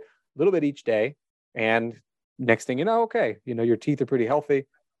 You do it a little bit each day, and next thing you know, your teeth are pretty healthy.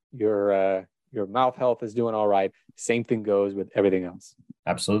 Your mouth health is doing all right. Same thing goes with everything else.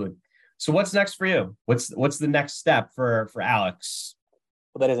 Absolutely. So what's next for you? What's the next step for Alex?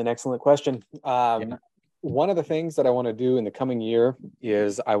 Well, that is an excellent question. One of the things that I want to do in the coming year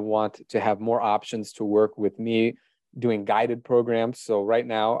is I want to have more options to work with me doing guided programs. So right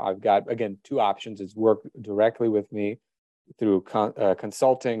now I've got, again, 2 options. It's work directly with me through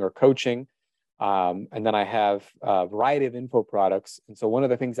consulting or coaching. And then I have a variety of info products. And so one of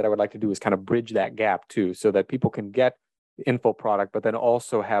the things that I would like to do is kind of bridge that gap too, so that people can get the info product, but then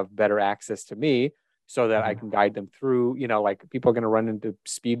also have better access to me so that I can guide them through, like people are going to run into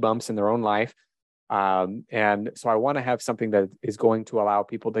speed bumps in their own life. And so I want to have something that is going to allow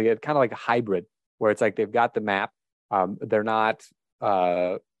people to get kind of like a hybrid where it's like they've got the map. They're not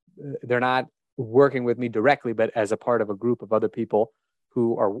working with me directly, but as a part of a group of other people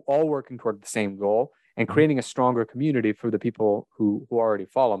who are all working toward the same goal and creating a stronger community for the people who already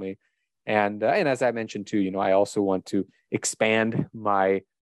follow me. And as I mentioned too, I also want to expand my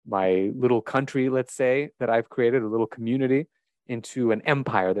little country, let's say, that I've created, a little community, into an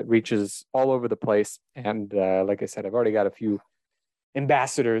empire that reaches all over the place. And like I said, I've already got a few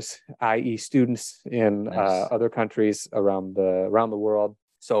ambassadors, i.e. students in other countries around the world.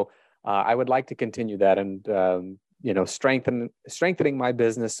 So I would like to continue that and, strengthening my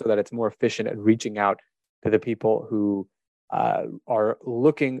business so that it's more efficient at reaching out to the people who are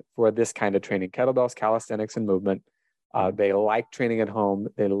looking for this kind of training, kettlebells, calisthenics, and movement. They like training at home.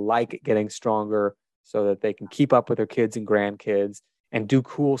 They like getting stronger so that they can keep up with their kids and grandkids and do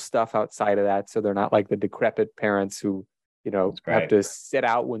cool stuff outside of that. So they're not like the decrepit parents who, have to sit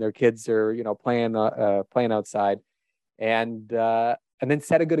out when their kids are, playing outside, and then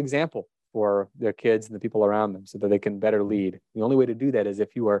set a good example for their kids and the people around them so that they can better lead. The only way to do that is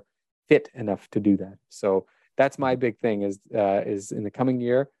if you are fit enough to do that. So that's my big thing is in the coming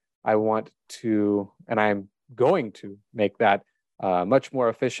year, I want to, and I'm going to make that much more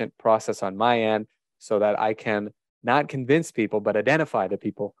efficient process on my end so that I can not convince people, but identify the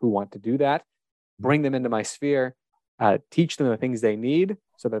people who want to do that, bring them into my sphere, teach them the things they need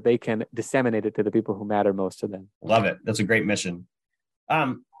so that they can disseminate it to the people who matter most to them. Love it. That's a great mission.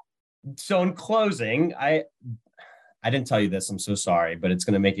 So in closing, I didn't tell you this. I'm so sorry, but it's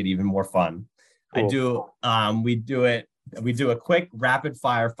going to make it even more fun. Cool. We do a quick rapid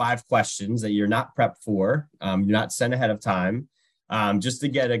fire 5 questions that you're not prepped for. You're not sent ahead of time. Just to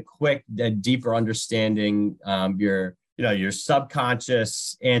get a deeper understanding, your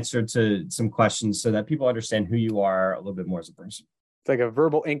subconscious answer to some questions so that people understand who you are a little bit more as a person. It's like a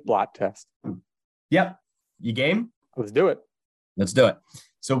verbal ink blot test. Yep. You game? Let's do it. Let's do it.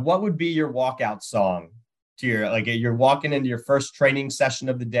 So what would be your walkout song to you're walking into your first training session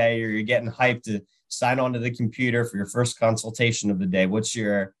of the day, or you're getting hyped to sign onto the computer for your first consultation of the day? What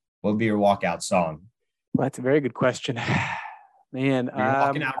would be your walkout song? Well, that's a very good question. Man, you're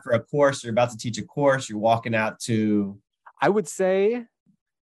walking out for a course, you're about to teach a course, you're walking out to... I would say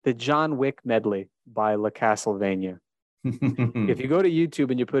the John Wick medley by La Castlevania. If you go to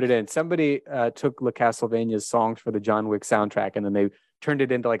YouTube and you put it in, somebody took La Castlevania's songs for the John Wick soundtrack, and then they turned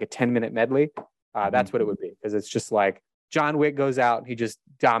it into like a 10-minute medley. That's what it would be, because it's just like John Wick goes out and he just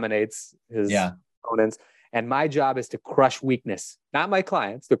dominates his opponents. And my job is to crush weakness, not my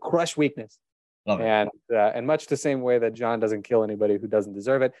clients, to crush weakness. Love it. And much the same way that John doesn't kill anybody who doesn't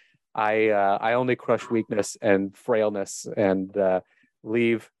deserve it, I only crush weakness and frailness and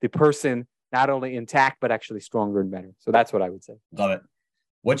leave the person not only intact, but actually stronger and better. So that's what I would say. Love it.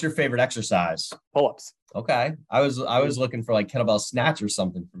 What's your favorite exercise? Pull-ups. Okay. I was looking for like kettlebell snatch or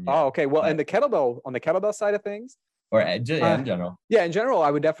something from you. Oh, okay. Well, and on the kettlebell side of things, or in general. Yeah, in general, I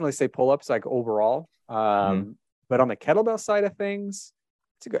would definitely say pull-ups, like overall. But on the kettlebell side of things,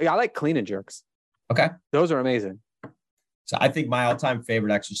 I like clean and jerks. Okay. Those are amazing. So I think my all-time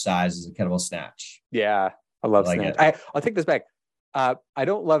favorite exercise is a kettlebell snatch. Yeah, I love snatch. I'll take this back. I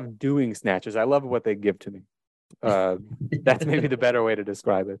don't love doing snatches. I love what they give to me. That's maybe the better way to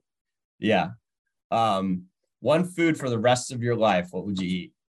describe it. Yeah. One food for the rest of your life, what would you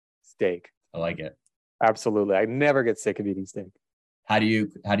eat? Steak. I like it. Absolutely. I never get sick of eating steak. How do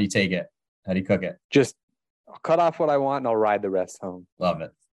you take it? How do you cook it? Just I'll cut off what I want and I'll ride the rest home. Love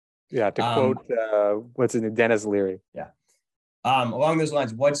it. Yeah. To quote, what's his name? Dennis Leary. Yeah. Along those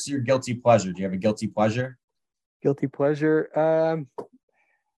lines, what's your guilty pleasure? Do you have a guilty pleasure? Guilty pleasure.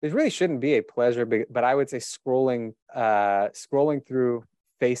 It really shouldn't be a pleasure, but I would say scrolling through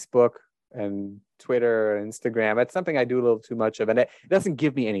Facebook and Twitter and Instagram. It's something I do a little too much of, and it doesn't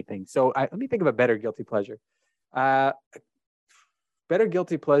give me anything. So let me think of a better guilty pleasure. Better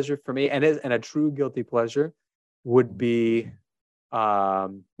guilty pleasure for me, and a true guilty pleasure would be. Now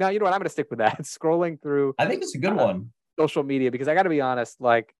you know what, I'm going to stick with that. Scrolling through. I think it's a good one. Social media, because I got to be honest,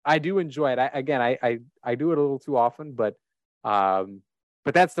 like I do enjoy it. I do it a little too often, but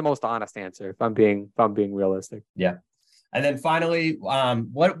that's the most honest answer if I'm being realistic. Yeah. And then finally,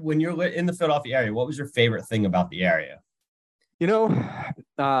 when you're in the Philadelphia area, what was your favorite thing about the area? You know,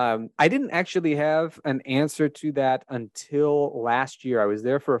 I didn't actually have an answer to that until last year. I was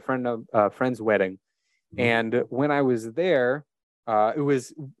there for a friend's wedding, and when I was there, it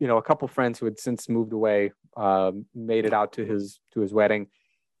was a couple friends who had since moved away, made it out to his wedding,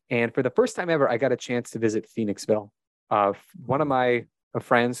 and for the first time ever, I got a chance to visit Phoenixville. One of my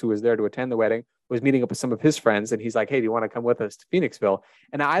friends who was there to attend the wedding was meeting up with some of his friends, and he's like, "Hey, do you want to come with us to Phoenixville?"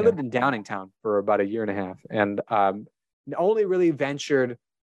 And I lived in Downingtown for about a year and a half, and only really ventured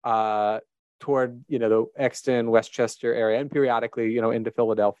toward the Exton, Westchester area, and periodically into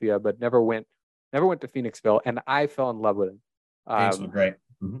Philadelphia, but never went to Phoenixville, and I fell in love with it. Phoenix great.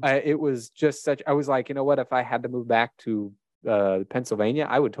 It was just such. I was like, you know what? If I had to move back to Pennsylvania,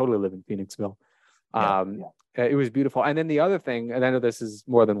 I would totally live in Phoenixville. It was beautiful. And then the other thing, and I know this is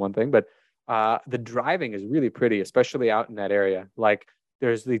more than one thing, but the driving is really pretty, especially out in that area. Like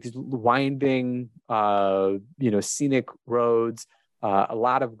there's these winding, scenic roads, a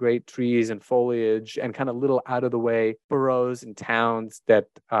lot of great trees and foliage, and kind of little out of the way boroughs and towns that,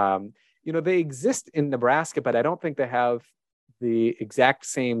 they exist in Nebraska, but I don't think they have the exact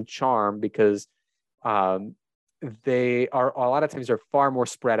same charm because they are a lot of times are far more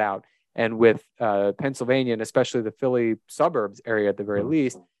spread out. And with Pennsylvania, and especially the Philly suburbs area at the very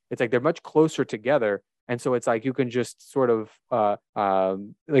least, it's like they're much closer together. And so it's like you can just sort of like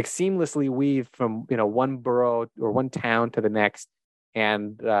seamlessly weave from, one borough or one town to the next.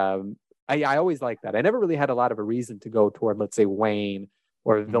 And I always like that. I never really had a lot of a reason to go toward, let's say, Wayne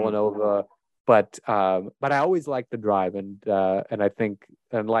or Villanova But I always liked the drive, and I think,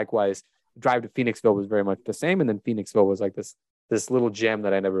 and likewise, drive to Phoenixville was very much the same, and then Phoenixville was like this little gem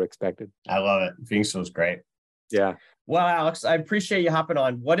that I never expected. I love it. Phoenixville is great. Yeah. Well, Alex, I appreciate you hopping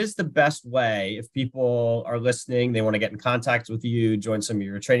on. What is the best way if people are listening, they want to get in contact with you, join some of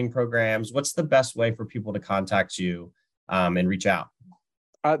your training programs? What's the best way for people to contact you and reach out?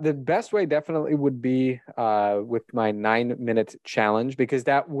 The best way definitely would be with my 9-minute challenge, because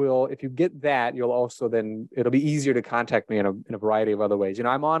that will, if you get that, you'll also then, it'll be easier to contact me in a variety of other ways.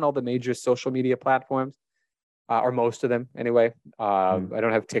 I'm on all the major social media platforms, or most of them anyway. I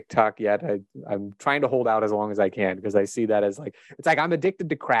don't have TikTok yet. I'm trying to hold out as long as I can, because I see that as it's like I'm addicted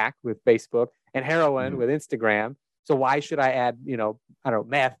to crack with Facebook and heroin with Instagram. So why should I add, I don't know,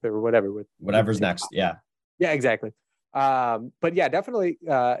 meth or whatever with whatever's next. Yeah. Yeah, exactly. But yeah, definitely,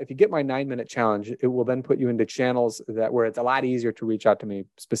 if you get my 9-minute challenge, it will then put you into channels where it's a lot easier to reach out to me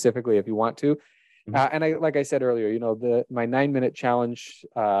specifically if you want to. And like I said earlier, my 9-minute challenge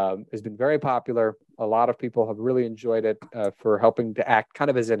has been very popular. A lot of people have really enjoyed it for helping to act kind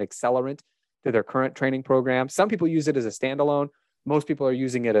of as an accelerant to their current training program. Some people use it as a standalone. Most people are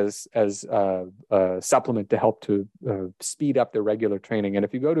using it as a supplement to help to speed up their regular training. And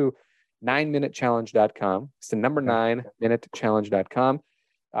if you go to 9minutechallenge.com, it's the number 9minutechallenge.com.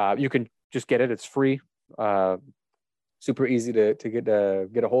 You can just get it. It's free, super easy to get a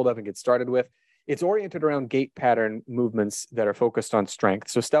hold of and get started with. It's oriented around gait pattern movements that are focused on strength.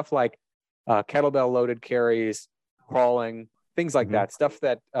 So stuff like kettlebell loaded carries, crawling, things like that. Stuff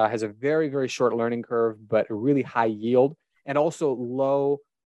that has a very, very short learning curve, but a really high yield, and also low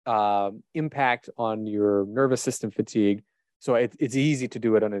impact on your nervous system fatigue. So it's easy to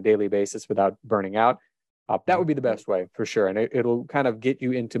do it on a daily basis without burning out. That would be the best way for sure. And it'll kind of get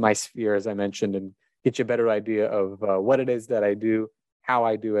you into my sphere, as I mentioned, and get you a better idea of what it is that I do, how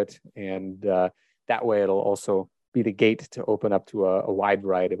I do it. And that way it'll also be the gate to open up to a wide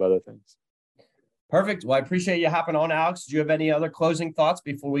variety of other things. Perfect. Well, I appreciate you hopping on, Alex. Do you have any other closing thoughts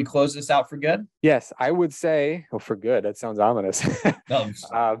before we close this out for good? Yes, I would say, for good. That sounds ominous.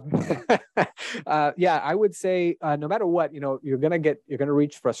 Yeah, I would say no matter what, you're going to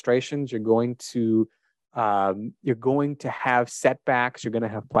reach frustrations. You're going to have setbacks. You're going to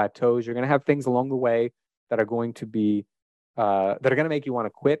have plateaus. You're going to have things along the way that are going to be, that are going to make you want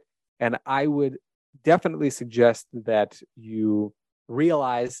to quit. And I would definitely suggest that you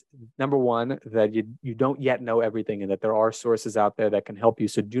realize, number one, that you don't yet know everything, and that there are sources out there that can help you.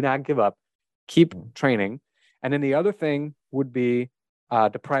 So do not give up. Keep training. And then the other thing would be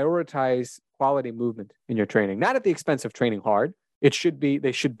to prioritize quality movement in your training, not at the expense of training hard. They should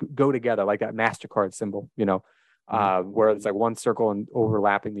go together, like that MasterCard symbol, where it's like one circle and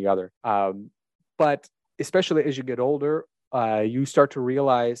overlapping the other. But especially as you get older, you start to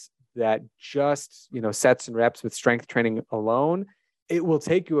realize that just, sets and reps with strength training alone, it will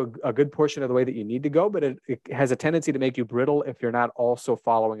take you a good portion of the way that you need to go, but it has a tendency to make you brittle if you're not also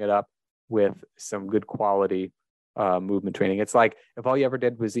following it up with some good quality movement training. It's like if all you ever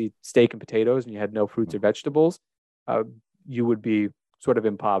did was eat steak and potatoes and you had no fruits or vegetables, you would be sort of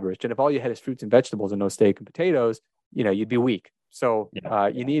impoverished. And if all you had is fruits and vegetables and no steak and potatoes, you'd be weak. So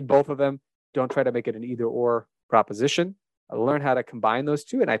you need both of them. Don't try to make it an either or proposition. Learn how to combine those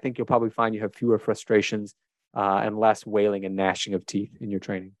two. And I think you'll probably find you have fewer frustrations and less wailing and gnashing of teeth in your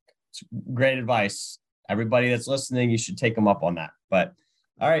training. It's great advice. Everybody that's listening, you should take them up on that. But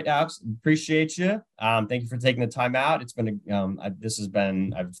all right, Alex, appreciate you. Thank you for taking the time out. It's been,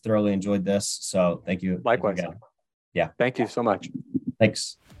 I've thoroughly enjoyed this. So thank you. Likewise. Thank you again. Yeah. Thank you so much.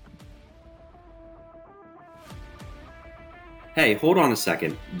 Thanks. Hey, hold on a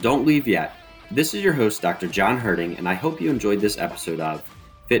second. Don't leave yet. This is your host, Dr. John Herding, and I hope you enjoyed this episode of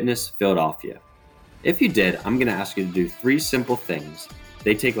Fitness Philadelphia. If you did, I'm going to ask you to do 3 simple things.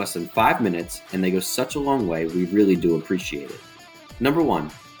 They take less than 5 minutes, and they go such a long way, we really do appreciate it. Number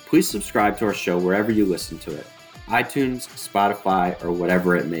 1, please subscribe to our show wherever you listen to it, iTunes, Spotify, or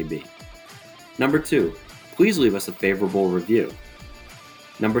whatever it may be. Number 2, please leave us a favorable review.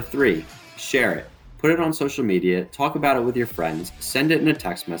 Number 3, share it. Put it on social media, talk about it with your friends, send it in a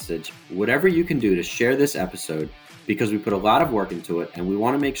text message, whatever you can do to share this episode, because we put a lot of work into it and we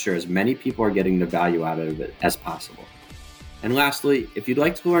want to make sure as many people are getting the value out of it as possible. And lastly, if you'd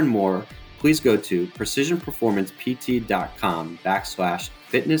like to learn more, please go to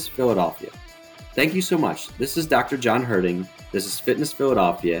precisionperformancept.com/Fitness Philadelphia. Thank you so much. This is Dr. John Herding. This is Fitness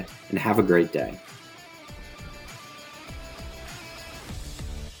Philadelphia, and have a great day.